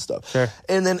changes and stuff. Sure.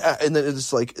 And then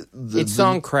it's like it's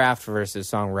song craft versus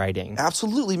songwriting.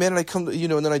 Absolutely, man. And I come to,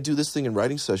 and then I do this thing in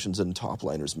writing sessions, and top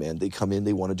liners, man, they come in,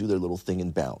 they want to do their little thing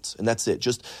and bounce, and that's it.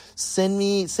 Just send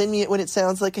me it when it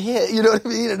sounds like a hit. You know what I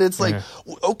mean? And it's like,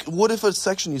 okay, what if a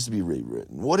section needs to be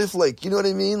rewritten? What if, like, you know what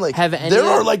I mean? Like,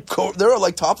 there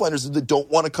are top liners that don't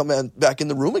want to come back in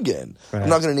the room again. Right. I'm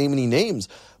not going to name any names,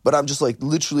 but I'm just like,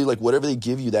 literally, like, whatever they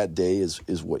give you that day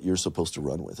is what you're supposed to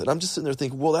run with. And I'm just sitting there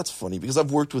thinking, well, that's funny because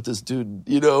I've worked with this dude,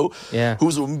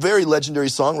 who's a very legendary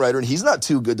songwriter, and he's not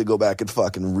too good to go back and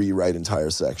fucking rewrite entire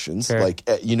sections, like,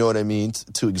 you know what I mean,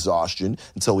 to exhaustion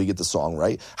until we get the song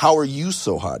right. How are you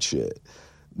so hot shit?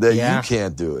 that you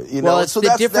can't do it. You well, know, it's so the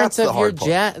that's difference the of your hard part.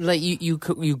 jazz. Like you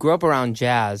grew up around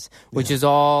jazz, which is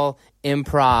all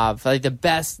improv. Like the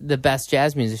best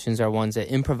jazz musicians are ones that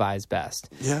improvise best.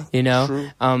 Yeah, you know. true.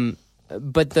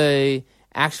 But the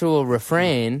actual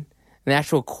refrain, the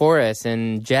actual chorus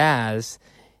in jazz,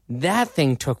 that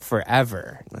thing took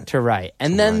forever to write,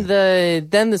 and then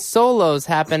the solos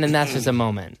happen, and that's just a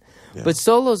moment. Yeah. But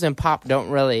solos in pop don't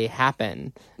really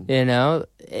happen, you know,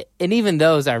 and even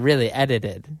those are really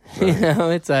edited. Right. You know,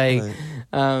 it's like,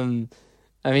 I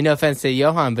mean, no offense to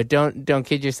Johan, but don't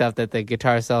kid yourself that the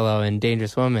guitar solo in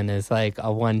Dangerous Woman is like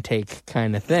a one take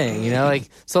kind of thing. You know, like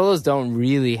solos don't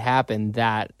really happen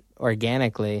that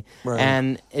organically,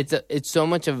 and it's so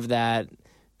much of that.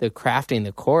 The crafting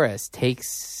the chorus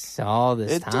takes all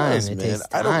this time. Does, it man. takes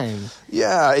time.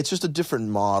 It's just a different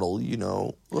model, you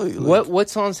know. What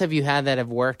songs have you had that have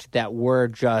worked that were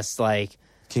just like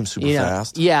came super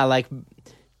fast? Yeah, like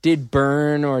did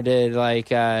Burn or did like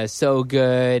So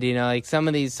Good? You know, like some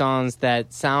of these songs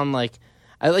that sound like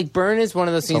Burn is one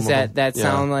of those things that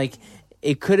sound like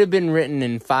it could have been written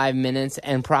in 5 minutes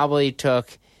and probably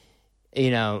took, you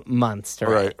know, months to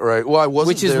write. Right. Well, I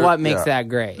wasn't Which is there. what makes that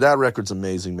great. That record's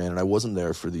amazing, man, and I wasn't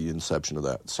there for the inception of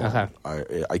that song.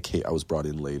 Okay. I was brought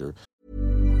in later.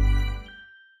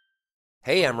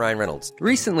 Hey, I'm Ryan Reynolds.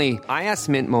 Recently, I asked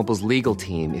Mint Mobile's legal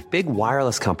team if big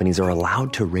wireless companies are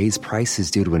allowed to raise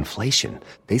prices due to inflation.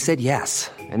 They said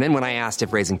yes. And then when I asked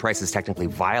if raising prices technically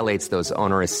violates those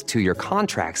onerous 2-year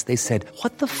contracts, they said,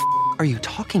 "What the f*** are you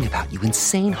talking about, you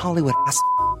insane Hollywood ass?"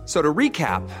 So to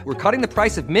recap, we're cutting the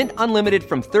price of Mint Unlimited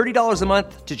from $30 a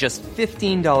month to just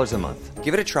 $15 a month.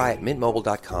 Give it a try at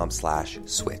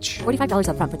mintmobile.com/switch. $45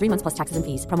 up front for 3 months plus taxes and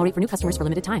fees. Promo rate for new customers for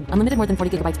limited time. Unlimited more than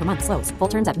 40 gigabytes per month. Slows full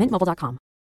terms at mintmobile.com.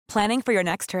 Planning for your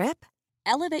next trip?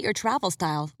 Elevate your travel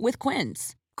style with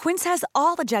Quince. Quince has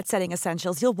all the jet-setting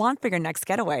essentials you'll want for your next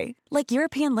getaway, like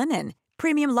European linen,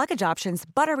 premium luggage options,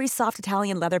 buttery soft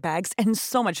Italian leather bags, and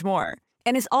so much more.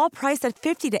 And is all priced at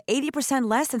 50 to 80%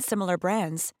 less than similar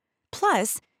brands.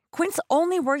 Plus, Quince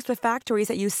only works with factories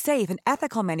that use safe and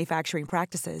ethical manufacturing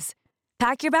practices.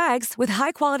 Pack your bags with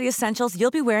high-quality essentials you'll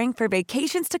be wearing for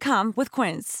vacations to come with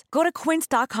Quince. Go to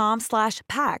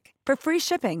quince.com/pack for free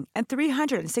shipping and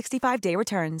 365-day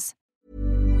returns.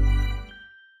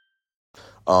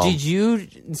 Did you?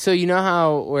 So you know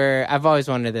how where I've always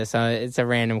wondered this. It's a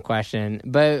random question,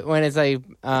 but when it's like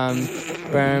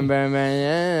burn, burn,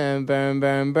 burn, burn,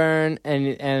 burn, burn,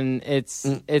 and it's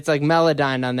like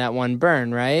Melodyne on that one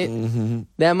burn, right? Mm-hmm.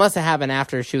 That must have happened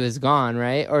after she was gone,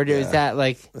 right? Or is that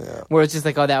like where it's just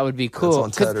like, oh, that would be cool?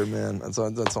 That's on Tedder, man.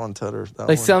 That's on Tedder.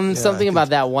 Like something about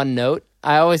that one note.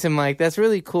 I always am like, that's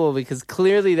really cool because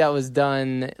clearly that was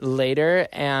done later,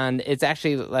 and it's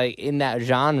actually like in that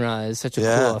genre is such a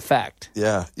cool effect.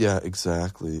 Yeah,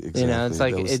 exactly. You know, it's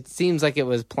like it seems like it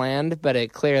was planned, but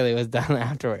it clearly was done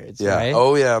afterwards. Yeah. Right?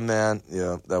 Oh yeah, man.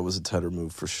 Yeah, that was a Tedder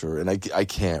move for sure, and I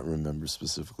can't remember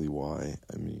specifically why.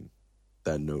 I mean,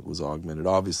 that note was augmented.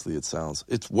 Obviously, it's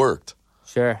worked.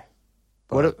 Sure.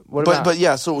 What about? But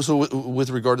yeah, so with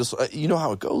regard to, you know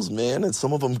how it goes, man, and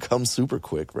some of them come super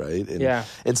quick, right?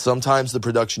 And sometimes the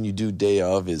production you do day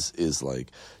of is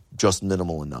like just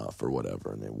minimal enough or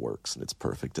whatever, and it works and it's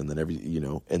perfect, and then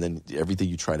everything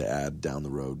you try to add down the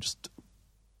road just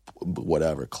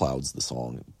whatever clouds the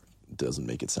song, it doesn't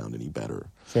make it sound any better.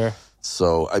 Sure.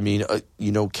 So I mean,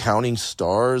 Counting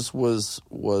Stars was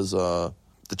the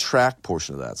track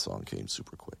portion of that song came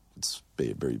super quick. It's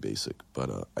very basic, but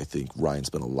I think Ryan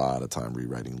spent a lot of time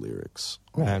rewriting lyrics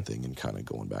on that thing and kind of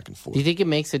going back and forth. Do you think it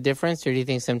makes a difference, or do you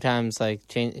think sometimes like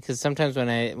change? Because sometimes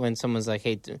when someone's like,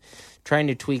 "Hey, trying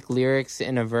to tweak lyrics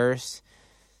in a verse,"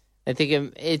 I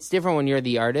think it's different when you're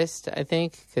the artist. I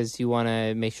think because you want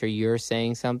to make sure you're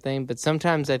saying something, but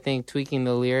sometimes I think tweaking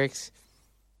the lyrics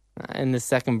in the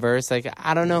second verse, like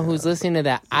I don't know who's listening to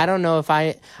that. I don't know if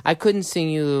I couldn't sing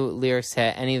you lyrics to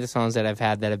any of the songs that I've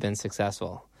had that have been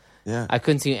successful. Yeah, I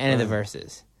couldn't sing any of the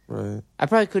verses. Right. I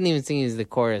probably couldn't even sing the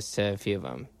chorus to a few of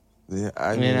them. Yeah,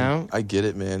 I mean, I get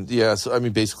it, man. Yeah, so I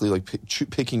mean, basically, like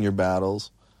picking your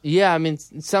battles. Yeah, I mean,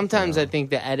 sometimes I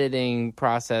think the editing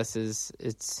process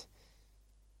it's.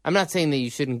 I'm not saying that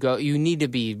you shouldn't go. You need to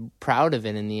be proud of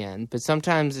it in the end, but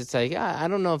sometimes it's like I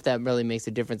don't know if that really makes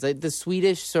a difference. Like the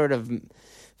Swedish sort of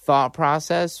thought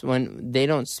process when they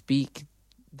don't speak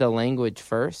the language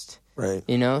first. Right.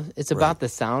 You know, it's about the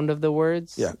sound of the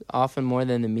words, often more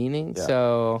than the meaning. Yeah.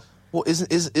 So, well,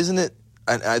 isn't it?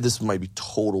 And this might be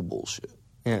total bullshit.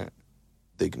 Yeah,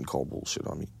 they can call bullshit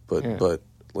on me, but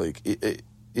like it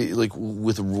like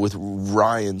with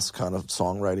Ryan's kind of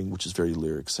songwriting, which is very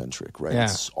lyric centric, right? Yeah.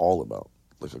 It's all about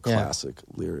like a classic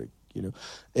lyric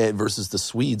and versus the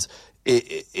Swedes.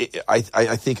 I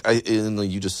think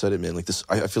and you just said it, man. Like this,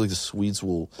 I feel like the Swedes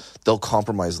they'll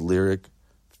compromise lyric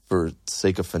for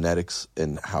sake of phonetics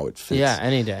and how it fits. Yeah,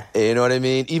 any day. You know what I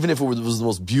mean? Even if it was the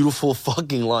most beautiful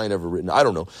fucking line ever written, I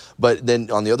don't know. But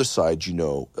then on the other side,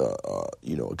 a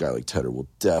guy like Tedder will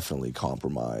definitely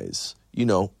compromise.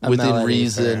 Within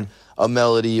reason, a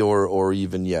melody or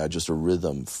even just a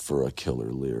rhythm for a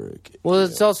killer lyric. Well,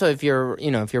 it's also if you're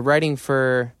writing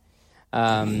for,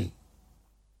 I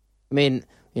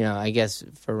guess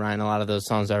for Ryan, a lot of those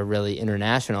songs are really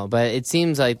international. But it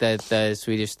seems like that the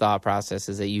Swedish thought process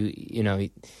is that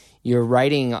you're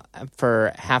writing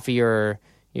for half of your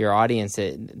audience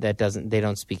they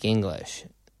don't speak English,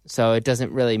 so it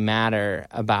doesn't really matter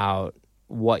about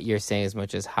what you're saying as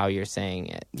much as how you're saying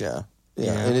it. Yeah.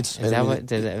 Yeah, and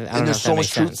there's so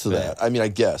much truth to that. I mean, I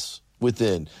guess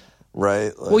within,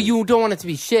 right? Well, you don't want it to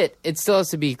be shit. It still has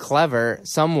to be clever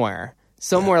somewhere,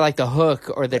 like the hook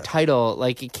or the title.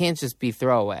 Like it can't just be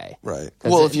throwaway, right?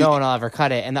 Well, no one will ever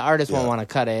cut it, and the artist won't want to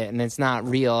cut it, and it's not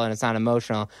real and it's not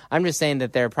emotional. I'm just saying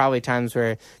that there are probably times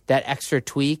where that extra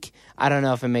tweak, I don't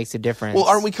know if it makes a difference. Well,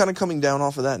 aren't we kind of coming down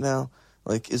off of that now?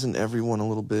 Like, isn't everyone a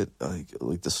little bit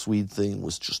like the Swede thing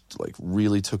was just like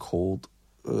really took hold?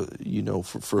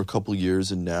 For a couple of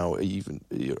years, and now even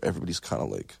everybody's kind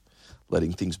of like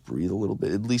letting things breathe a little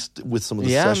bit. At least with some of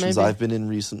the sessions I've been in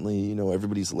recently,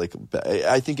 everybody's like,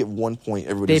 I think at one point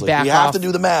everybody's like, we have to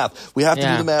do the math. We have to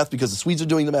do the math because the Swedes are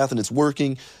doing the math and it's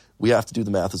working. We have to do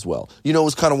the math as well. It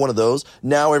was kind of one of those.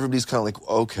 Now everybody's kind of like,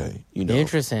 okay,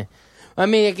 Interesting. I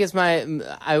mean, I guess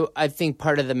I think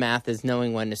part of the math is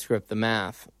knowing when to script the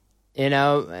math, and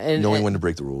knowing when to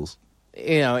break the rules.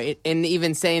 And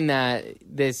even saying that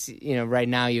this, right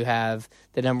now you have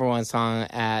the number one song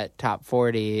at Top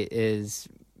 40 is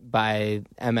by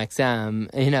MXM,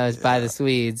 it's by the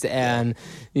Swedes. And,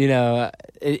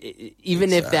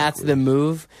 even if that's the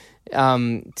move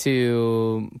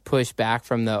to push back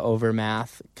from the over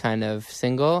math kind of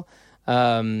single,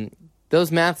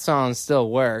 those math songs still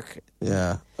work.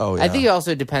 Yeah. Oh, yeah. I think it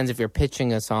also depends if you're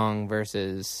pitching a song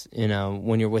versus,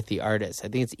 when you're with the artist. I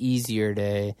think it's easier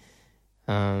to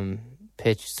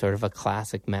pitch sort of a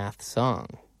classic math song.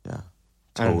 Yeah,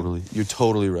 totally. You're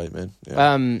totally right, man.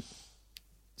 Yeah.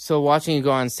 So watching you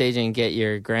go on stage and get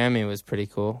your Grammy was pretty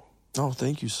cool. Oh,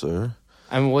 thank you, sir.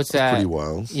 I mean, what's that? Pretty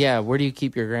wild. Yeah, where do you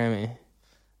keep your Grammy?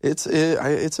 It's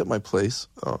at my place.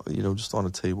 Just on a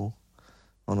table.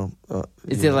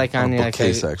 Is it like on a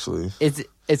bookcase? Actually, it's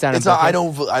on a bookcase? Not,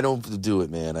 I don't do it,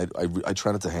 man. I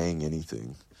try not to hang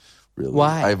anything. Really.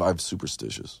 Why? I'm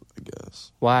superstitious, I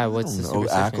guess. Why? What's the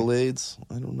superstition? Accolades?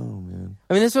 I don't know, man.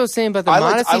 I mean, that's what I was saying about the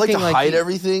modesty thing. I like to hide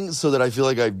everything so that I feel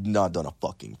like I've not done a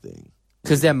fucking thing.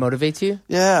 Because that motivates you?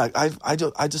 Yeah, I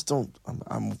just don't.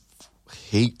 I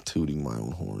hate tooting my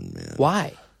own horn, man.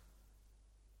 Why?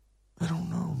 I don't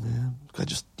know, man. I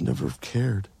just never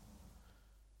cared.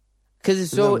 Because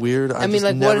it's Isn't so that weird. I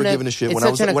just never given a shit. When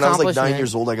I was like 9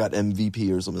 years old, I got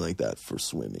MVP or something like that for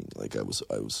swimming. Like I was,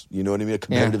 you know what I mean? A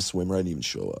competitive swimmer. I didn't even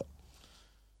show up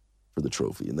for the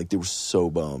trophy, and like they were so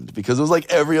bummed because it was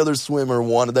like every other swimmer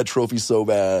wanted that trophy so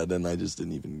bad, and I just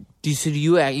didn't even. So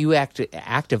you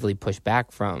actively push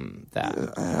back from that?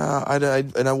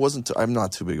 And I wasn't. I'm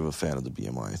not too big of a fan of the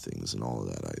BMI things and all of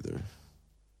that either.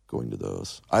 Going to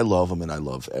those, I love them and I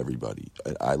love everybody.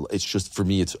 It's just for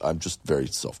me, I'm just very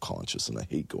self-conscious and I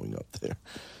hate going up there,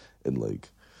 and like,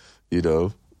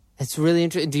 It's really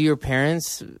interesting. Do your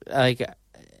parents did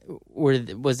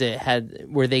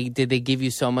they give you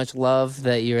so much love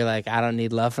that you were like, I don't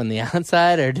need love from the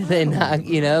outside, or did they not?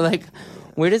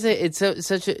 Where does it?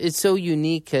 It's so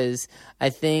unique because I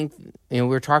think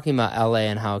we're talking about LA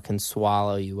and how it can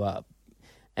swallow you up.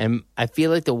 And I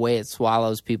feel like the way it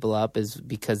swallows people up is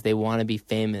because they want to be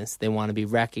famous, they want to be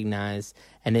recognized,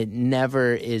 and it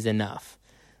never is enough.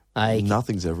 Like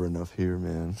nothing's ever enough here,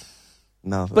 man.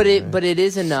 Nothing. But it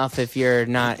is enough if you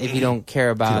don't care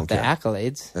about the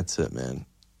accolades. That's it, man.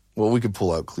 Well, we could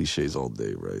pull out cliches all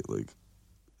day, right? Like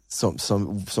some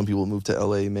people move to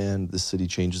LA, man. The city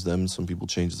changes them. Some people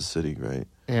change the city, right?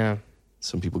 Yeah.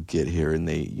 Some people get here and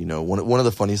they, one of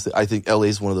the funniest things, I think LA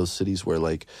is one of those cities where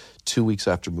like 2 weeks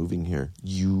after moving here,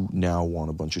 you now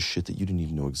want a bunch of shit that you didn't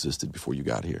even know existed before you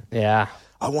got here. Yeah.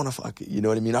 I want to you know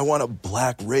what I mean? I want a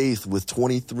black Wraith with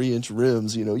 23-inch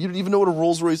rims, You didn't even know what a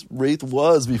Rolls-Royce Wraith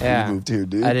was before you moved here,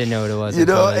 dude. I didn't know what it was.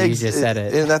 You just said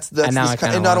it. And that's and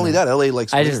not only that, LA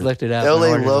likes I just looked it up.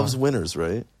 LA loves winners,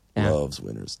 right? loves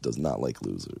winners, does not like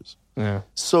losers. Yeah.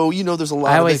 So, there's a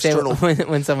lot I of always external... say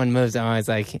when someone moves, I'm always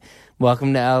like,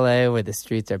 welcome to LA where the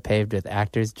streets are paved with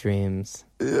actors' dreams.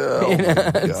 Yeah, oh my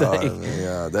God, man,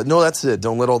 yeah. That's it.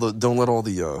 Don't let all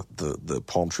the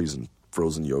palm trees and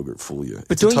frozen yogurt fool you.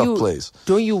 It's a tough place.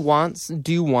 Do you want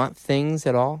things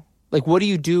at all? Like, what do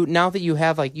you do now that you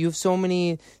have so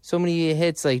many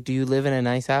hits? Like, do you live in a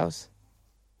nice house?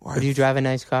 Or do you drive a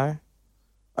nice car?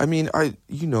 I mean,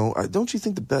 don't you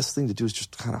think the best thing to do is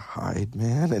just kind of hide,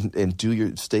 man,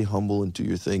 and stay humble and do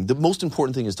your thing. The most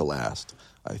important thing is to last,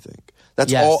 I think.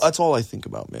 That's all I think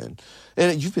about, man.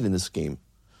 And you've been in this game.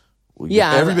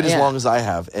 Every bit as long as I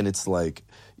have, and it's like,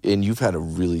 and you've had a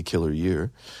really killer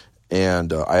year.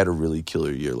 And I had a really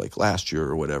killer year, like last year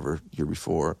or whatever, year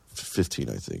before, 15,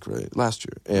 I think, right? Last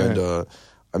year. And,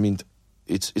 I mean,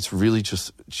 it's really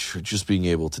just being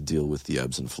able to deal with the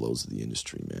ebbs and flows of the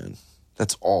industry, man.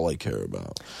 That's all I care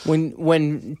about.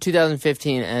 When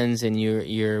 2015 ends and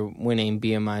you're winning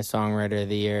BMI Songwriter of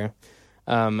the Year,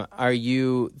 are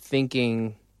you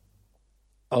thinking,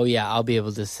 oh yeah, I'll be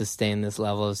able to sustain this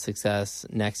level of success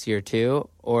next year too?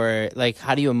 Or like,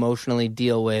 how do you emotionally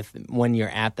deal with when you're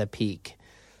at the peak?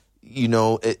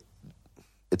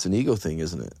 It's an ego thing,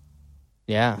 isn't it?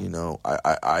 Yeah.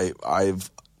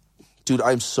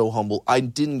 I'm so humble. I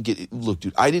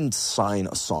didn't sign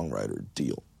a songwriter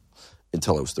deal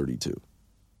until I was 32.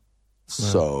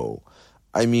 So,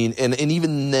 I mean, and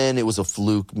even then it was a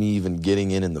fluke, me even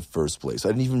getting in the first place. I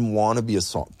didn't even want to be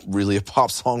really a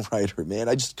pop songwriter, man.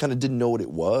 I just kind of didn't know what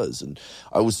it was. And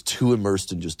I was too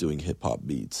immersed in just doing hip hop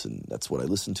beats. And that's what I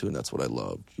listened to and that's what I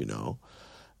loved,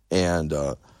 And,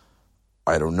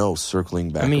 I don't know,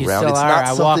 circling back around. You still are.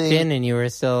 I walked in and you were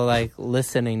still like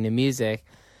listening to music.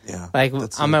 Yeah. Like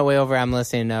on my way over, I'm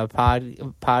listening to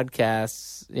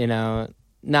podcasts,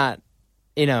 not,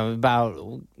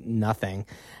 about nothing.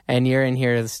 And you're in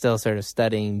here still sort of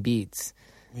studying beats.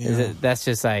 Yeah.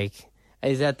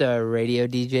 Is that the radio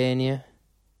DJ in you?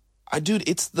 Dude,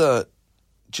 it's the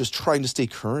just trying to stay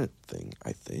current thing,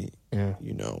 I think. Yeah.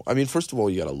 I mean, first of all,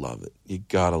 you gotta love it. You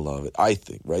gotta love it, I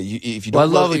think, right? If you don't, I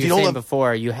love what you're saying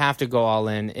before. You have to go all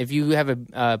in. If you have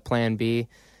a plan B,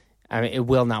 I mean, it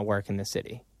will not work in the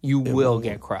city. You will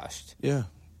get crushed. Yeah.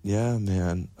 Yeah,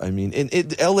 man. I mean,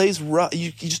 and LA's rough.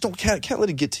 You just can't let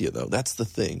it get to you, though. That's the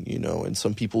thing, And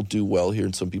some people do well here,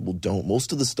 and some people don't.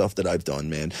 Most of the stuff that I've done,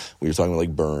 man, when you're talking about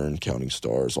like Burn, Counting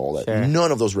Stars, all that, sure.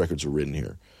 None of those records are written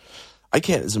here. I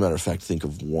can't, as a matter of fact, think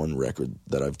of one record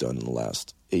that I've done in the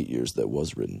last 8 years that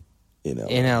was written in LA.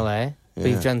 In LA, yeah. But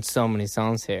you've done so many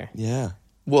songs here. Yeah.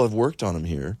 Well, I've worked on them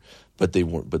here, but they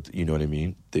weren't. But you know what I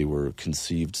mean? They were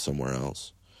conceived somewhere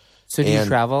else. So do you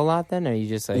travel a lot then, or are you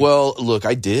just like... Well, look,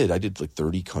 I did like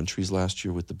 30 countries last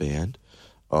year with the band,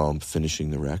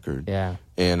 finishing the record. Yeah.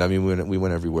 And I mean, we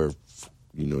went everywhere,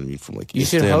 you know what I mean, from like you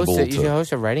Istanbul You should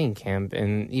host a writing camp,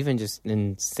 and even just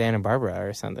in Santa Barbara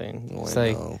or something.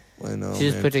 Oh, I know. You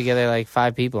should just put together like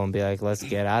 5 people and be like, let's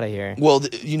get out of here. Well,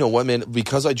 you know what, man?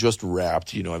 Because I just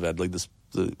rapped, I've had like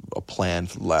a plan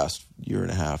for the last year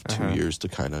and a half, 2 years to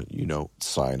kind of,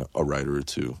 sign a writer or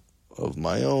two of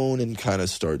my own and kind of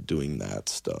start doing that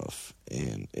stuff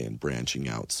and branching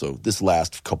out. So this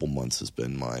last couple months has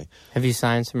been my... Have you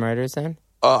signed some writers then?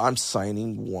 I'm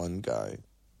signing one guy.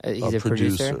 He's a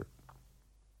producer?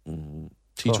 Mm-hmm.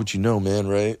 Teach what you know, man,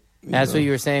 right? That's what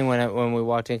you were saying when we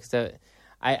walked in. Because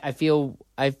I feel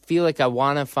like I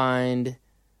want to find...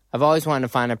 I've always wanted to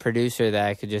find a producer that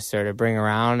I could just sort of bring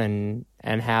around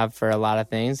and have for a lot of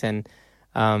things. And...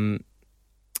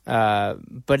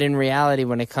 but in reality,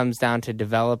 when it comes down to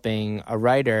developing a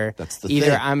writer,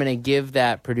 either I'm going to give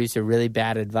that producer really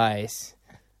bad advice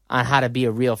on how to be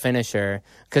a real finisher,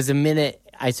 because the minute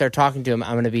I start talking to him,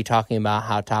 I'm going to be talking about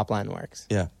how top line works.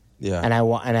 Yeah, yeah. And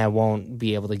I won't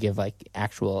be able to give like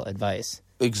actual advice.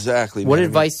 Exactly. What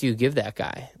advice do you give that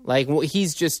guy? Like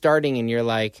he's just starting, and you're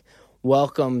like,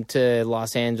 "Welcome to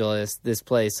Los Angeles. This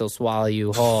place will swallow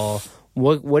you whole."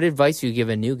 What advice do you give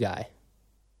a new guy?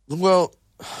 Well,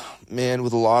 man,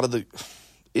 with a lot of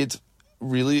it's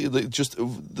really just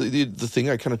the thing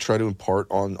I kind of try to impart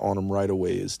on them right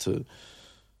away is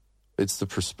it's the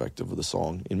perspective of the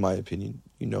song, in my opinion.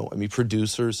 I mean,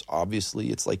 producers,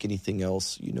 obviously, it's like anything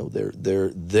else.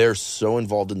 They're so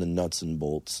involved in the nuts and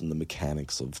bolts and the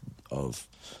mechanics of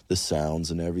the sounds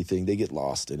and everything. They get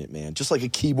lost in it, man. Just like a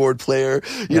keyboard player,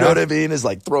 you know what I mean, is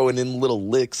like throwing in little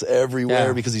licks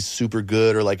everywhere because he's super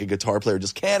good, or like a guitar player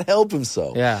just can't help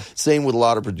himself. Yeah. Same with a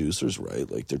lot of producers, right?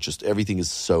 Like they're just, everything is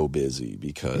so busy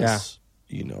because,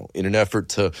 in an effort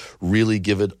to really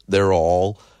give it their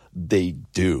all, they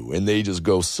do, and they just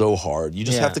go so hard. You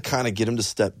just have to kind of get them to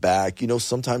step back. You know,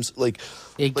 sometimes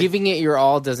giving it your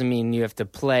all doesn't mean you have to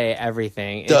play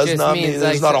everything. It does just not means mean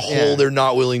there's not a hole yeah. they're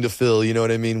not willing to fill. You know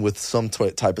what I mean? With some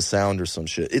type of sound or some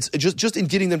shit. It's just in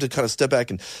getting them to kind of step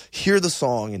back and hear the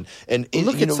song and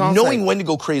Look you at know, songs knowing like, when to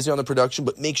go crazy on the production,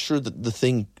 but make sure that the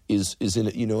thing is in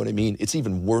it. You know what I mean? It's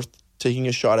even worth taking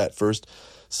a shot at first.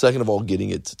 Second of all, getting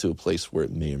it to a place where it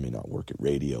may or may not work at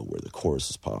radio, where the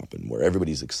choruses pop and where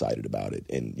everybody's excited about it,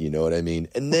 and you know what I mean.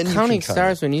 And then Counting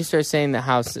Stars, when you start saying that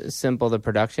how simple the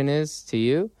production is to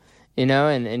you, you know,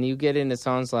 and you get into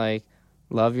songs like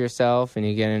 "Love Yourself" and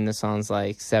you get into songs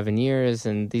like 7 Years,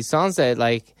 and these songs that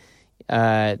like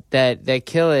that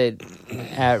kill it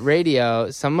at radio.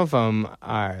 Some of them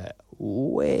are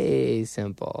way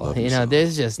simple. You know,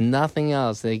 there's just nothing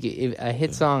else. Like a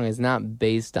hit song is not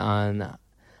based on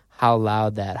how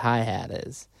loud that hi-hat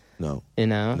is. No. You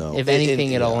know? No. If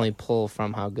anything, it'll only pull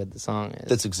from how good the song is.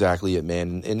 That's exactly it,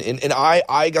 man. And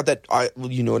I got that,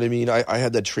 you know what I mean? I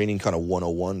had that training kind of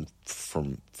 101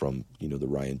 from you know, the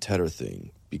Ryan Tedder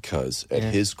thing, because at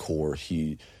his core,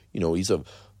 he, you know, he's a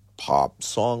pop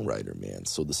songwriter, man.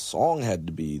 So the song had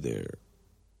to be there.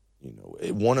 You know,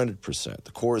 100%.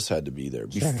 The chorus had to be there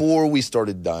before we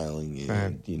started dialing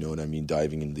in. You know what I mean?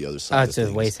 Diving into the other side. It's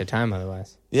a waste of time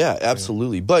otherwise. Yeah,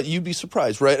 absolutely. But you'd be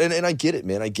surprised, right? And I get it,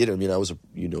 man. I get it. I mean,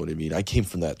 you know what I mean? I came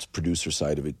from that producer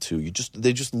side of it too.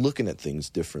 They're just looking at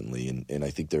things differently, and I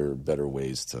think there are better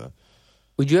ways to.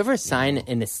 Would you ever sign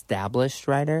an established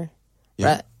writer? Yeah.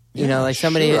 Right? You know, like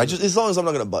somebody. Sure. as long as I'm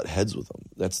not going to butt heads with them.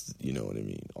 That's, you know what I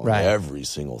mean, on every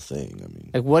single thing. I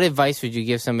mean, like, what advice would you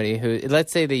give somebody who?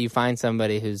 Let's say that you find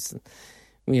somebody who's,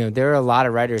 you know, there are a lot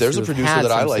of writers. There's a producer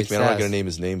that I like, success. man. I'm not going to name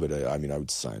his name, but I mean, I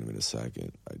would sign him in a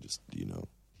second. I just, you know,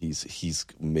 he's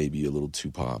maybe a little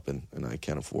too pop, and I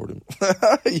can't afford him,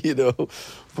 you know,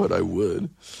 but I would.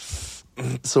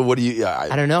 So what do you? Yeah,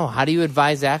 I don't know. How do you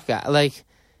advise that guy? Like,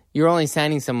 you're only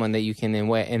signing someone that you can,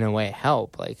 in a way,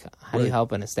 help. Like, how do you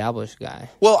help an established guy?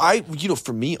 Well, you know,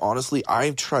 for me, honestly,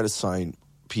 I try to sign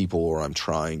people, or I'm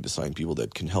trying to sign people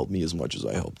that can help me as much as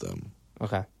I help them.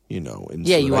 Okay. You know, and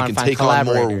yeah, so you I want can to find take on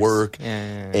more collaborators. work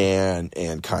Yeah.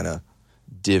 and kind of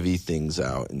divvy things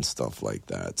out and stuff like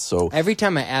that. So every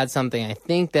time I add something, I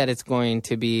think that it's going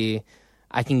to be,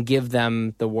 I can give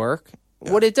them the work.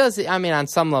 Yeah. What it does, I mean, on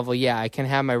some level, yeah, I can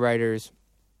have my writers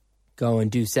go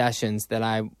and do sessions that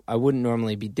I wouldn't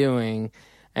normally be doing.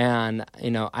 And,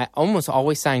 you know, I almost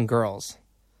always sign girls.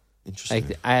 Interesting.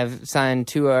 Like, I have signed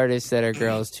 2 artists that are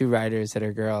girls, 2 writers that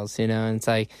are girls, you know, and it's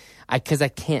like, because I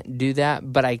can't do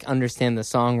that, but I understand the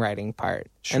songwriting part.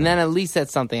 Sure. And then at least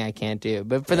that's something I can't do.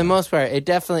 But for the most part, it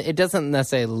doesn't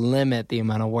necessarily limit the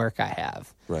amount of work I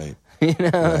have. Right. You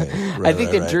know? Right, I think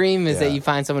the dream is yeah. that you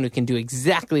find someone who can do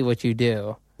exactly what you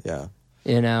do. Yeah.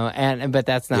 You know, but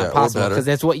that's not possible because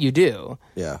that's what you do.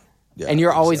 Yeah. Yeah. And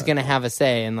you're always going to have a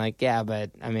say, and like, yeah, but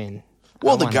I mean,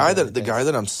 well, the guy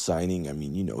that I'm signing, I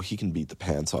mean, you know, he can beat the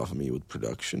pants off of me with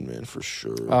production, man, for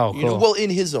sure. Oh, cool. You know, well,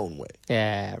 in his own way.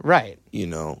 Yeah, right. You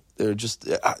know, they're just.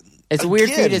 It's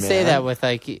weird for you to say that with,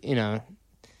 like, you know,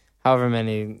 however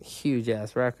many huge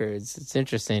ass records. It's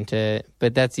interesting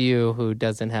but that's you who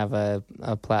doesn't have a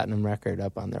platinum record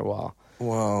up on their wall.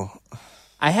 Well,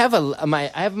 I have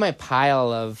my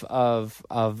pile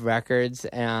of records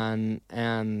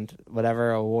and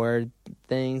whatever award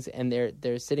things, and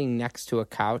they're sitting next to a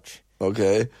couch.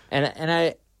 Okay. And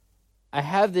I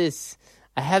have this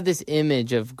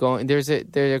image of going. There's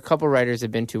a couple writers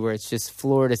I've been to where it's just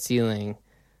floor to ceiling,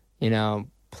 you know,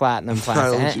 platinum.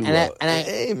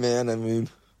 Hey man, I mean,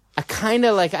 I kind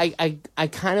of like I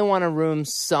kind of want a room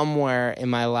somewhere in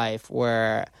my life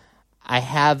where I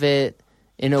have it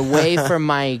in a way for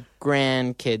my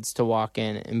grandkids to walk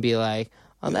in and be like,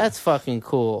 oh, that's fucking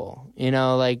cool. You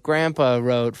know, like Grandpa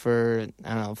wrote for,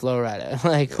 I don't know, Flo Rida,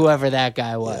 like whoever that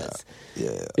guy was.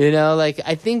 Yeah. You know, like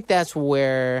I think that's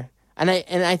where, and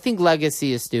I think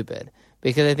legacy is stupid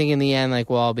because I think in the end, like,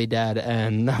 we'll all be dead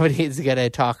and nobody's going to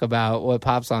talk about what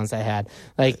pop songs I had.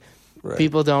 Like,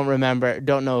 people don't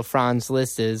know who Franz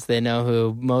Liszt is. They know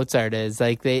who Mozart is.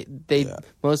 Like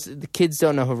most the kids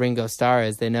don't know who Ringo Starr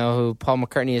is. They know who Paul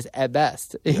McCartney is at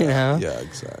best. You know? Yeah,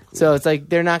 exactly. So it's like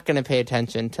they're not going to pay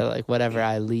attention to like whatever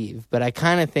I leave. But I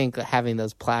kind of think having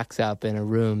those plaques up in a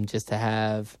room just to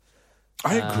have,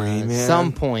 I agree, man.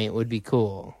 Some point would be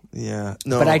cool. Yeah,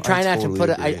 no, but I try not totally to put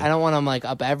it. agree. I don't want them like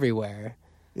up everywhere.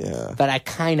 Yeah. But I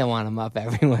kind of want them up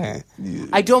everywhere.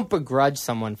 I don't begrudge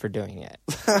someone for doing it.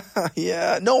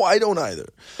 Yeah. No, I don't either.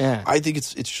 Yeah. I think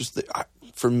it's just that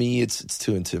for me it's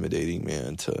too intimidating,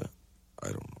 man, I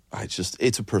don't know.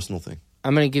 It's a personal thing.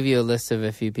 I'm going to give you a list of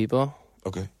a few people.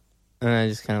 Okay. And I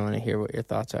just kind of want to hear what your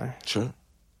thoughts are. Sure.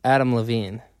 Adam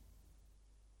Levine.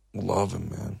 Love him,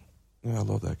 man. Yeah, I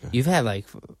love that guy. You've had like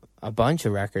a bunch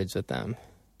of records with them.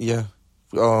 Yeah.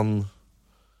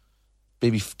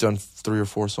 Maybe done 3 or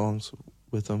 4 songs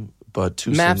with them, but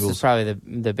 2 Maps singles. is probably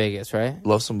the biggest, right?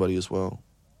 Love Somebody as well.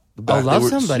 Love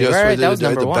Somebody, yes, right? That was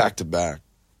number one. Back-to-back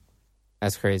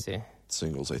That's crazy.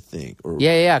 singles, I think. Or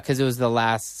Yeah, because it was the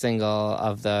last single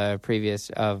of the previous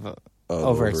of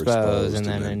Overexposed, and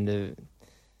then into.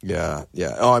 Yeah.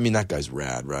 Oh, I mean, that guy's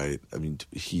rad, right? I mean,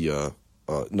 he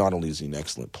not only is he an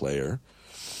excellent player,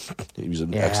 he was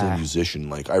an excellent musician.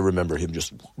 Like, I remember him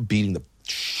just beating the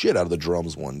shit out of the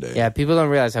drums one day. Yeah, people don't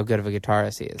realize how good of a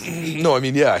guitarist he is. No, I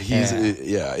mean,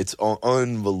 it's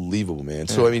unbelievable, man.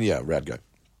 So, I mean, rad guy.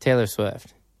 Taylor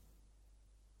Swift.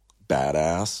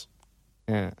 Badass.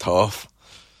 Yeah. Tough.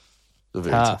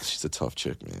 Tough. She's a tough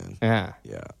chick, man. Yeah.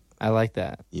 Yeah. I like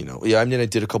that. You know, I mean, I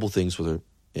did a couple things with her,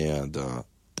 and I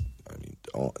mean,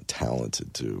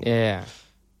 talented too. Yeah.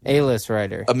 A-list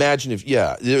writer. Imagine if, there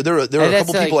are a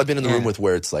couple people I've been in the room with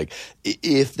where it's like,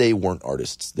 if they weren't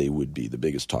artists, they would be the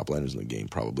biggest top liners in the game,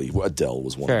 probably. Adele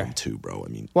was one of them too, bro. I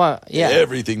mean,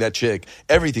 everything that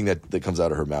comes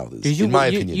out of her mouth is, in my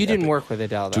opinion, you didn't work with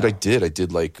Adele, though. Dude, I did. I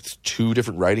did like 2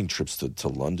 different writing trips to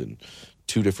London.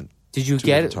 2 different. Did you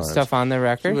get stuff on the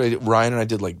record? Ryan and I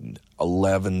did like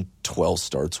 11, 12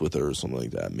 starts with her or something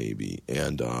like that, maybe.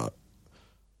 And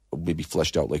maybe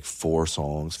fleshed out like 4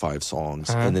 songs, 5 songs.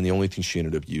 And then the only thing she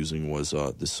ended up using was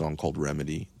this song called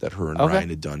Remedy that her and Ryan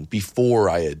had done before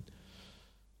I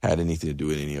had anything to do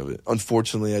with any of it.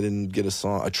 Unfortunately, I didn't get a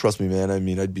song. Trust me, man. I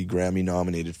mean, I'd be Grammy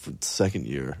nominated for the 2nd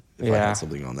year if I had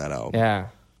something on that album. Yeah.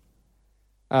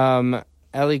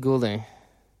 Ellie Goulding.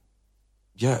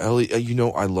 Yeah, Ellie. You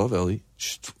know, I love Ellie.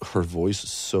 Her voice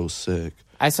is so sick.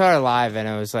 I saw her live, and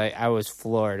I was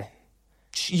floored.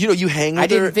 You know, you hang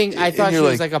with her. I thought she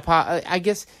was like a pop. I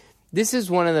guess this is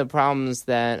one of the problems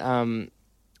that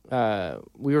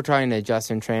we were talking to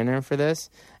Justin Traynor for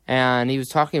this, and he was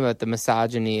talking about the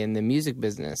misogyny in the music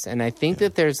business. And I think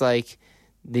that there's like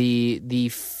the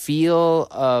feel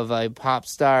of like pop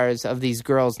stars, of these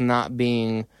girls not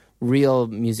being real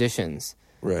musicians.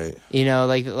 Right. You know,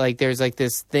 like there's like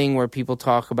this thing where people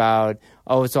talk about,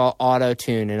 oh, it's all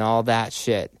auto-tune and all that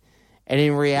shit. And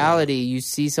in reality, you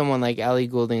see someone like Ellie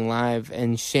Goulding live,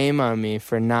 and shame on me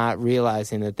for not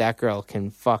realizing that girl can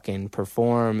fucking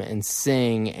perform and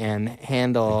sing and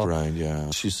handle. Right, yeah.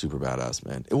 She's super badass,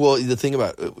 man. Well, the thing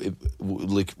about it,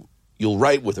 like, you'll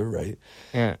write with her, right?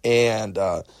 Yeah. And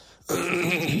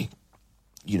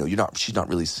you know, she's not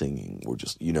really singing. We're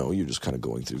just, you know, you're just kind of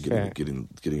going through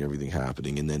getting everything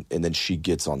happening, and then she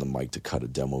gets on the mic to cut a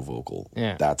demo vocal.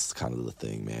 Yeah. That's kind of the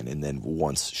thing, man. And then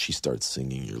once she starts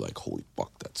singing, you're like, holy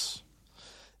fuck, that's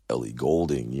Ellie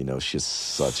Goulding. You know, she has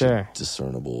such a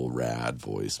discernible, rad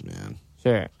voice, man.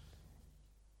 Sure.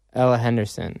 Ella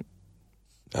Henderson.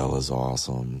 Ella's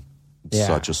awesome. Yeah.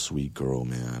 Such a sweet girl,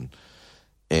 man.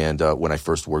 And when I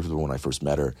first worked with her, when I first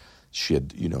met her, she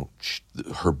had, you know,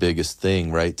 her biggest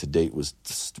thing, right, to date was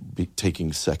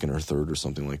taking 2nd or 3rd or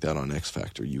something like that on X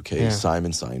Factor UK. Yeah.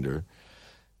 Simon signed her.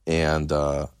 And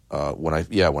when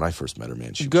I first met her,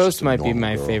 man, she Ghost was might be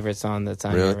my favorite song that's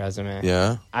on your resume.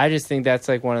 Yeah? I just think that's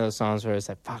like one of those songs where it's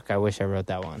like, fuck, I wish I wrote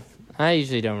that one. I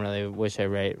usually don't really wish I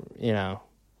write, you know,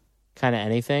 kind of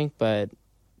anything, but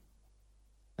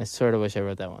I sort of wish I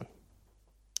wrote that one.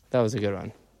 That was a good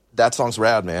one. That song's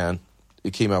rad, man.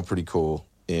 It came out pretty cool.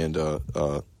 And,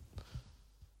 I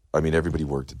mean, everybody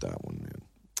worked at that one, man.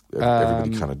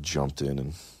 Everybody kind of jumped in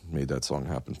and made that song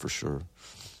happen for sure.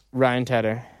 Ryan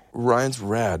Tedder. Ryan's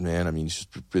rad, man. I mean,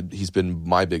 he's been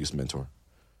my biggest mentor.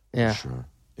 Yeah. For sure,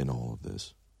 in all of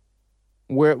this.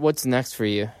 What's next for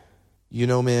you? You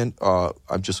know, man,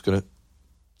 I'm just going to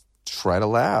try to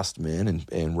last, man,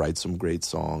 and write some great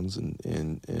songs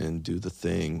and do the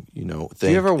thing, you know. Do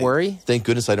you ever worry? Thank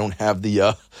goodness I don't have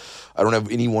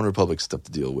any One Republic stuff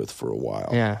to deal with for a while.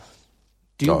 Yeah.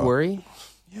 Do you worry?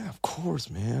 Yeah, of course,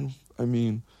 man. I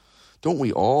mean, don't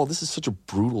we all? This is such a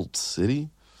brutal city.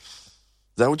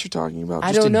 Is that what you're talking about?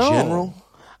 I don't know. In general?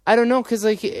 I don't know, because,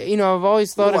 like, you know, I've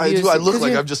always thought of you as... I look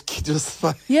like I'm just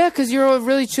like... Yeah, because you're a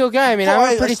really chill guy. I mean,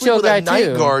 I'm a pretty chill guy, too. I sleep with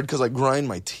a night guard because I grind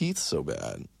my teeth so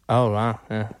bad. Oh, wow.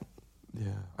 Yeah.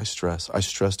 Yeah, I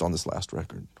stressed on this last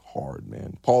record hard,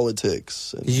 man.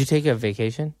 Politics. Did you take a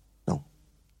vacation? No.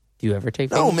 Do you ever take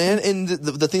No, vacations? man. And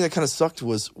the thing that kind of sucked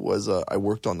was I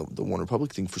worked on the One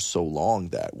Republic thing for so long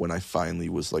that when I finally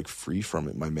was like free from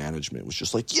it, my management was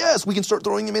just like, yes, we can start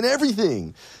throwing him in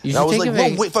everything. And I was like,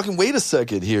 whoa, wait a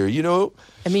second here, you know?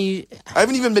 I mean, I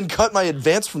haven't even been cut my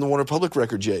advance from the One Republic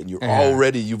record yet, and you've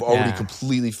already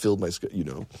completely filled my, you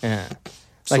know? Yeah.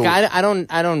 So, Like I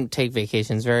don't take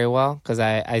vacations very well because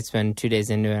I spend 2 days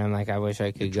into it and I'm like, I wish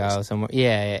I could go somewhere.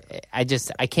 Yeah,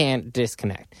 I can't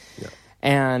disconnect.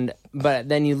 Yeah. But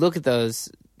then you look at those,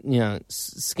 you know,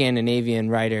 Scandinavian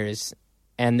writers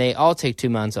and they all take 2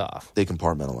 months off. They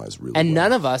compartmentalize really And well.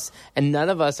 none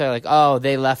of us are like, oh,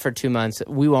 they left for 2 months.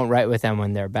 We won't write with them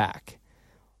when they're back.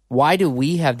 Why do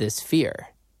we have this fear?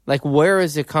 Like, where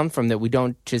does it come from that we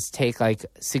don't just take like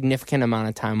significant amount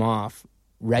of time off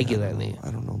regularly?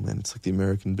 I don't know, man. It's like the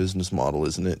American business model,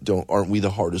 isn't it? Aren't we the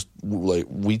hardest? Like,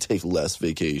 we take less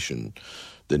vacation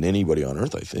than anybody on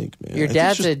earth, I think, man. Your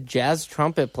dad's a jazz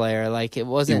trumpet player. Like, it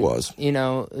wasn't. He was. You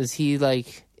know, was he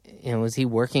like, you know, was he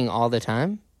working all the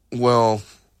time? Well,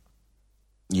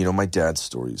 you know, my dad's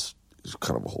story is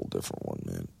kind of a whole different one,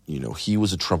 man. You know, he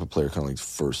was a trumpet player kind of like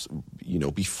first, you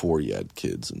know, before he had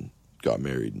kids and got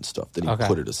married and stuff. Then he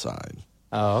put it aside.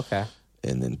 Oh, okay.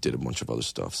 And then did a bunch of other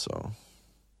stuff, So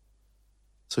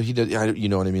he did, you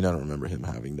know what I mean? I don't remember him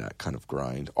having that kind of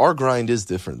grind. Our grind is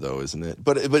different, though, isn't it?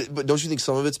 But don't you think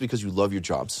some of it's because you love your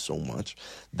job so much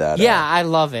that I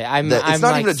love it. I'm it's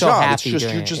not like even a so job. happy It's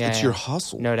doing just it. it's your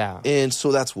hustle, No doubt. And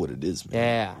so that's what it is, man.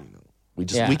 Yeah. You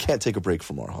know, we can't take a break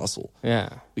from our hustle. Yeah.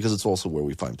 Because it's also where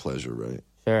we find pleasure, right?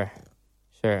 Sure.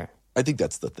 I think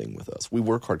that's the thing with us. We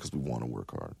work hard because we want to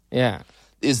work hard. Yeah.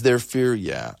 Is there fear?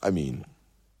 Yeah. I mean,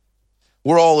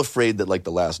 we're all afraid that like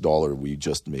the last dollar we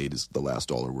just made is the last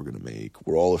dollar we're going to make.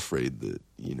 We're all afraid that,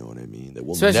 you know what I mean, that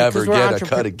we'll never get a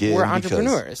cut again. We're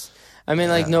entrepreneurs. I mean,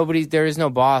 like there is no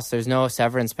boss. There's no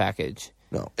severance package.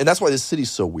 No. And that's why this city's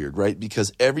so weird, right?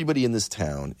 Because everybody in this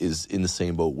town is in the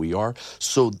same boat we are.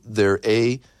 So they're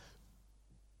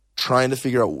trying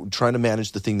to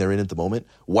manage the thing they're in at the moment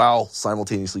while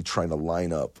simultaneously trying to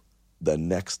line up the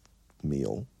next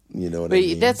meal. You know what I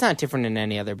mean? But that's not different in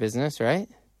any other business, right?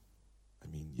 I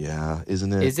mean, yeah,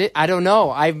 isn't it? Is it? I don't know.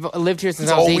 I've lived here since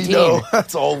That's I was all 18. we know.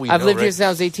 That's all we know. I've lived right? here since I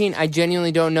was 18. I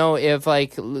genuinely don't know if,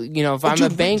 like, you know, if I'm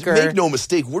Dude, a banker. Make no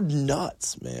mistake, we're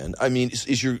nuts, man. I mean,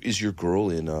 is your girl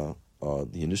in the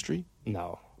industry?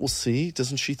 No. Well, see,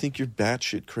 doesn't she think you're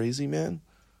batshit crazy, man?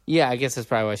 Yeah, I guess that's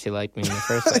probably why she liked me in the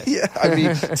first place. Yeah, I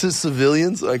mean, to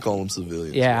civilians, I call them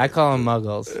civilians. Yeah, right? I call them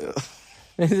muggles.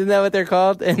 Isn't that what they're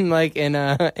called in Muggles?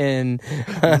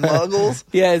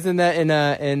 Yeah, isn't that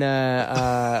in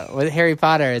with Harry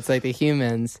Potter? It's like the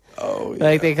humans. Oh, yeah.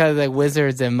 Like they call it like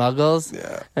wizards and muggles.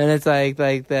 Yeah. And it's like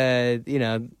the, you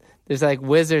know, there's like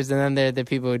wizards and then there are the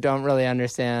people who don't really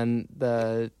understand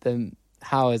the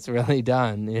how it's really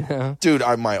done, you know? Dude,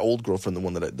 my old girlfriend, the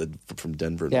one from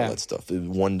Denver and all that stuff.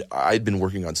 I'd been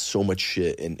working on so much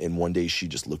shit, and one day she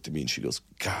just looked at me and she goes,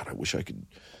 "God, I wish I could,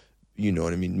 you know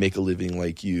what I mean, make a living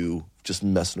like you, just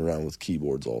messing around with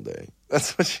keyboards all day."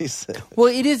 That's what she said. Well,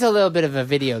 it is a little bit of a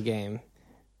video game.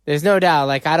 There's no doubt.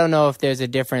 Like, I don't know if there's a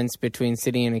difference between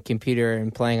sitting in a computer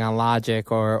and playing on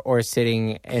Logic or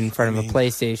sitting in front of a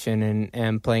PlayStation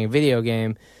and playing a video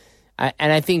game.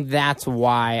 And I think that's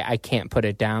why I can't put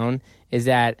it down, is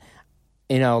that,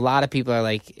 you know, a lot of people are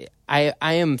like, I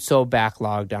am so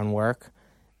backlogged on work,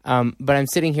 but I'm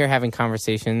sitting here having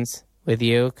conversations with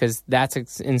you because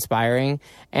that's inspiring.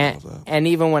 And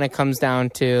even when it comes down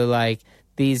to, like,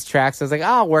 these tracks, I was like,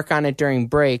 I'll work on it during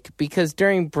break, because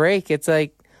during break, it's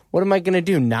like, what am I going to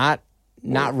do? Not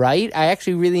write? I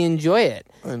actually really enjoy it.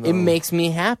 It makes me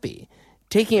happy.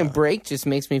 Taking a break just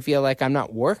makes me feel like I'm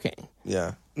not working.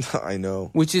 Yeah. I know.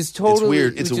 Which is totally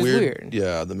weird. It's weird.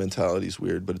 Yeah, the mentality's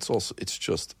weird, but it's we're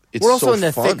also so in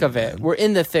the fun, thick of it. man. We're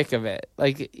in the thick of it.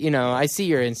 Like, you know, I see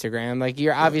your Instagram. Like,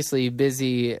 you're obviously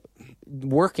busy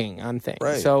working on things.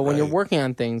 Right, so when you're right. working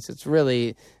on things, it's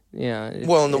really, you know.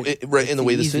 Well, in the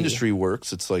way this easy. industry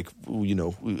works, it's like, you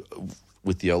know,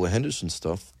 with the Ella Henderson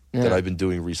stuff that I've been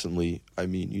doing recently. I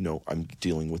mean, you know, I'm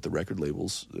dealing with the record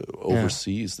labels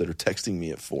overseas that are texting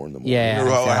me at 4 a.m. Yeah, or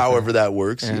exactly. however that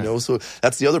works. You know, so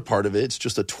that's the other part of it. It's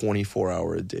just a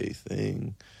 24-hour-a-day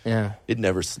thing. Yeah. It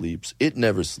never sleeps. It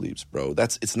never sleeps, bro.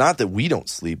 It's not that we don't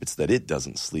sleep. It's that it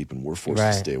doesn't sleep, and we're forced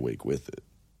to stay awake with it.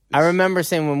 I remember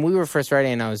saying when we were first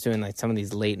writing, and I was doing like some of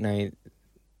these late night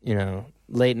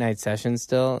sessions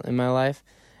still in my life,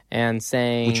 and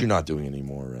saying, Which you're not doing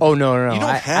anymore, right? Oh no! You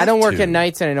don't I don't work have at to.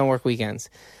 nights and I don't work weekends.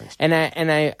 And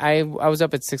I was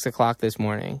up at 6 o'clock this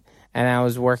morning, and I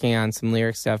was working on some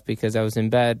lyric stuff because I was in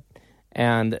bed,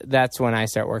 and that's when I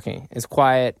start working. It's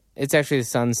quiet. It's actually the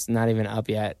sun's not even up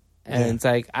yet, And it's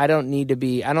like, I don't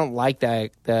like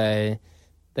that, the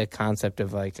concept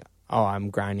of like, oh, I'm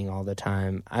grinding all the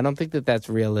time. I don't think that that's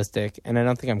realistic, and I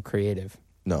don't think I'm creative.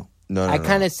 No. I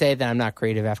kind of say that I'm not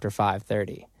creative after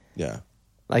 5:30. Yeah.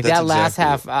 Like That's that last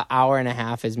exactly hour and a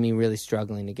half is me really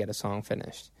struggling to get a song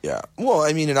finished. Yeah. Well,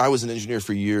 I mean, and I was an engineer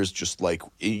for years, just like,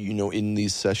 in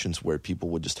these sessions where people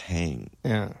would just hang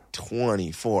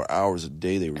 24 hours a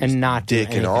day. They were just not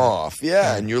dicking off.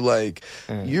 Yeah. And you're like,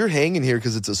 you're hanging here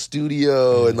because it's a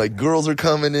studio and like girls are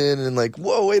coming in and like,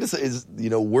 whoa, wait a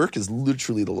second. Work is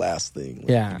literally the last thing you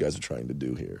guys are trying to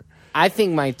do here. I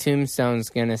think my tombstone's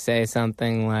going to say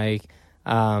something like,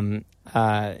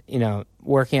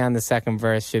 working on the second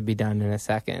verse should be done in a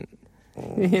second.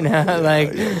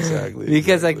 Exactly.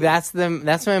 Because like that's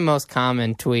my most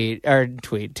common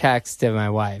text to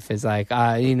my wife is like,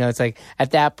 it's like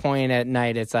at that point at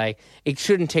night, it's like it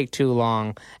shouldn't take too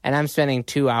long, and I'm spending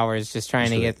 2 hours just trying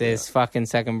to get this fucking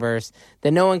second verse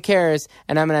that no one cares,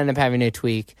 and I'm gonna end up having to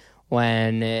tweak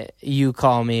when you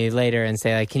call me later and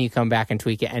say, like, can you come back and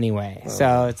tweak it anyway?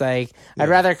 So it's like, I'd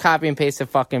rather copy and paste the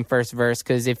fucking first verse,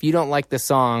 because if you don't like the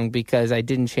song because I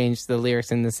didn't change the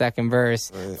lyrics in the second verse,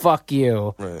 fuck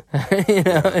you. Right.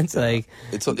 It's like...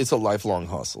 It's a lifelong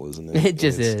hustle, isn't it? It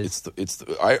just is.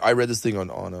 I read this thing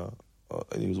on I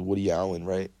think it was Woody Allen,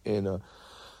 right? And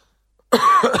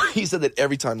he said that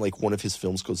every time, like, one of his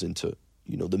films goes into,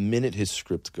 the minute his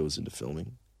script goes into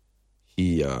filming,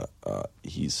 he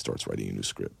starts writing a new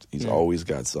script. He's always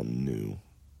got something new,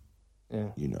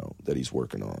 that he's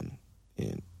working on,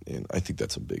 and I think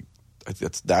that's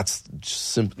that's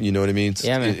simple. You know what I mean?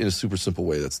 In a super simple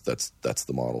way. That's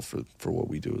the model for what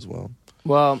we do as well.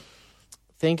 Well,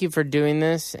 thank you for doing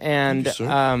this, and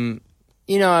I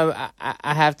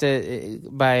have to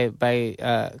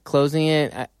by closing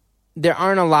it. There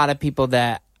aren't a lot of people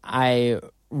that I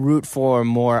root for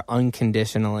more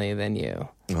unconditionally than you.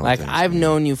 I've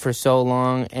known you for so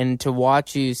long, and to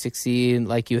watch you succeed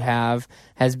like you have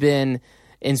has been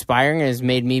inspiring. It has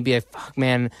made me be like, fuck,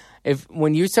 man,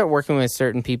 when you start working with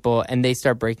certain people and they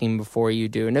start breaking before you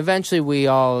do, and eventually we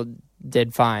all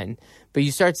did fine, but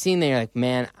you start seeing that you're like,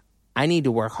 man, I need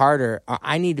to work harder.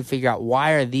 I need to figure out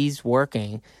why are these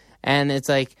working. And it's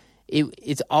like,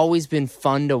 it's always been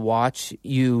fun to watch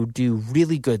you do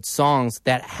really good songs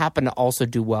that happen to also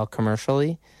do well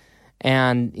commercially.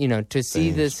 And, to see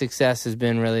the success has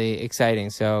been really exciting.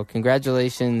 So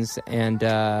congratulations, and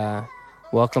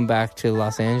welcome back to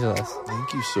Los Angeles.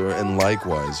 Thank you, sir. And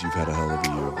likewise, you've had a hell of a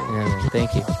year. Bro. Yeah, man,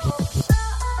 thank you.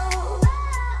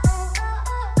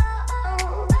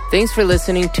 Thanks for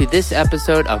listening to this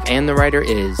episode of And the Writer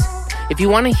Is. If you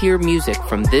want to hear music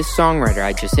from this songwriter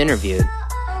I just interviewed,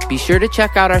 be sure to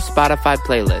check out our Spotify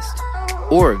playlist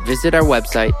or visit our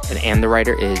website at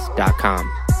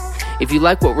andthewriteris.com. If you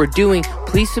like what we're doing,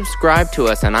 please subscribe to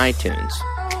us on iTunes.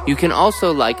 You can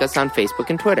also like us on Facebook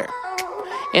and Twitter.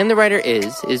 And The Writer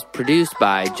Is produced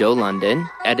by Joe London,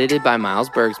 edited by Miles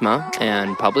Bergsma,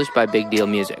 and published by Big Deal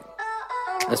Music.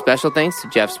 A special thanks to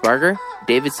Jeff Sparger,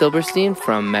 David Silverstein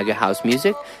from Mega House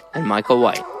Music, and Michael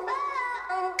White.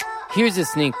 Here's a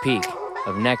sneak peek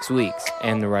of next week's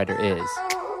And The Writer Is.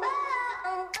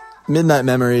 Midnight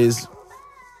Memories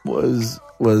was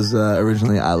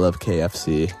originally I Love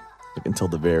KFC. Until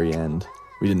the very end,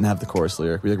 we didn't have the chorus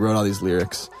lyric. We wrote all these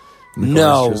lyrics.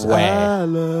 No was, way! I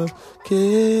love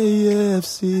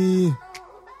KFC.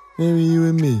 Maybe you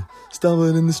and me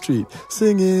stumbling in the street,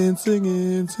 singing.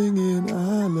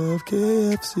 I love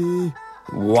KFC.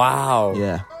 Wow.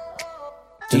 Yeah.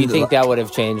 Do you think that would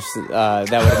have changed? That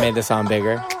would have made the song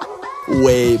bigger?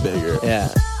 Way bigger.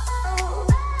 Yeah.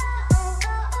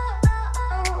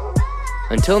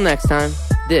 Until next time,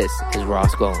 this is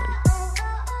Ross Golan.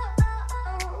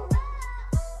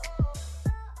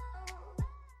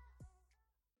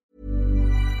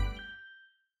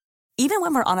 Even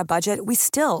when we're on a budget, we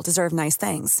still deserve nice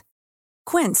things.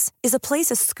 Quince is a place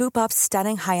to scoop up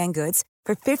stunning high-end goods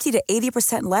for 50 to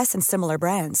 80% less than similar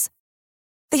brands.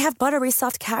 They have buttery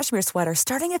soft cashmere sweaters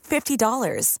starting at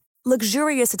 $50,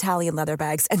 luxurious Italian leather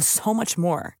bags, and so much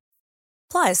more.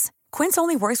 Plus, Quince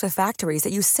only works with factories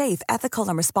that use safe, ethical,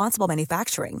 and responsible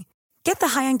manufacturing. Get the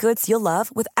high-end goods you'll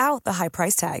love without the high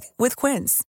price tag with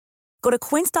Quince. Go to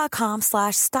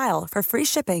quince.com/style for free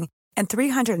shipping and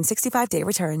 365-day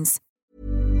returns.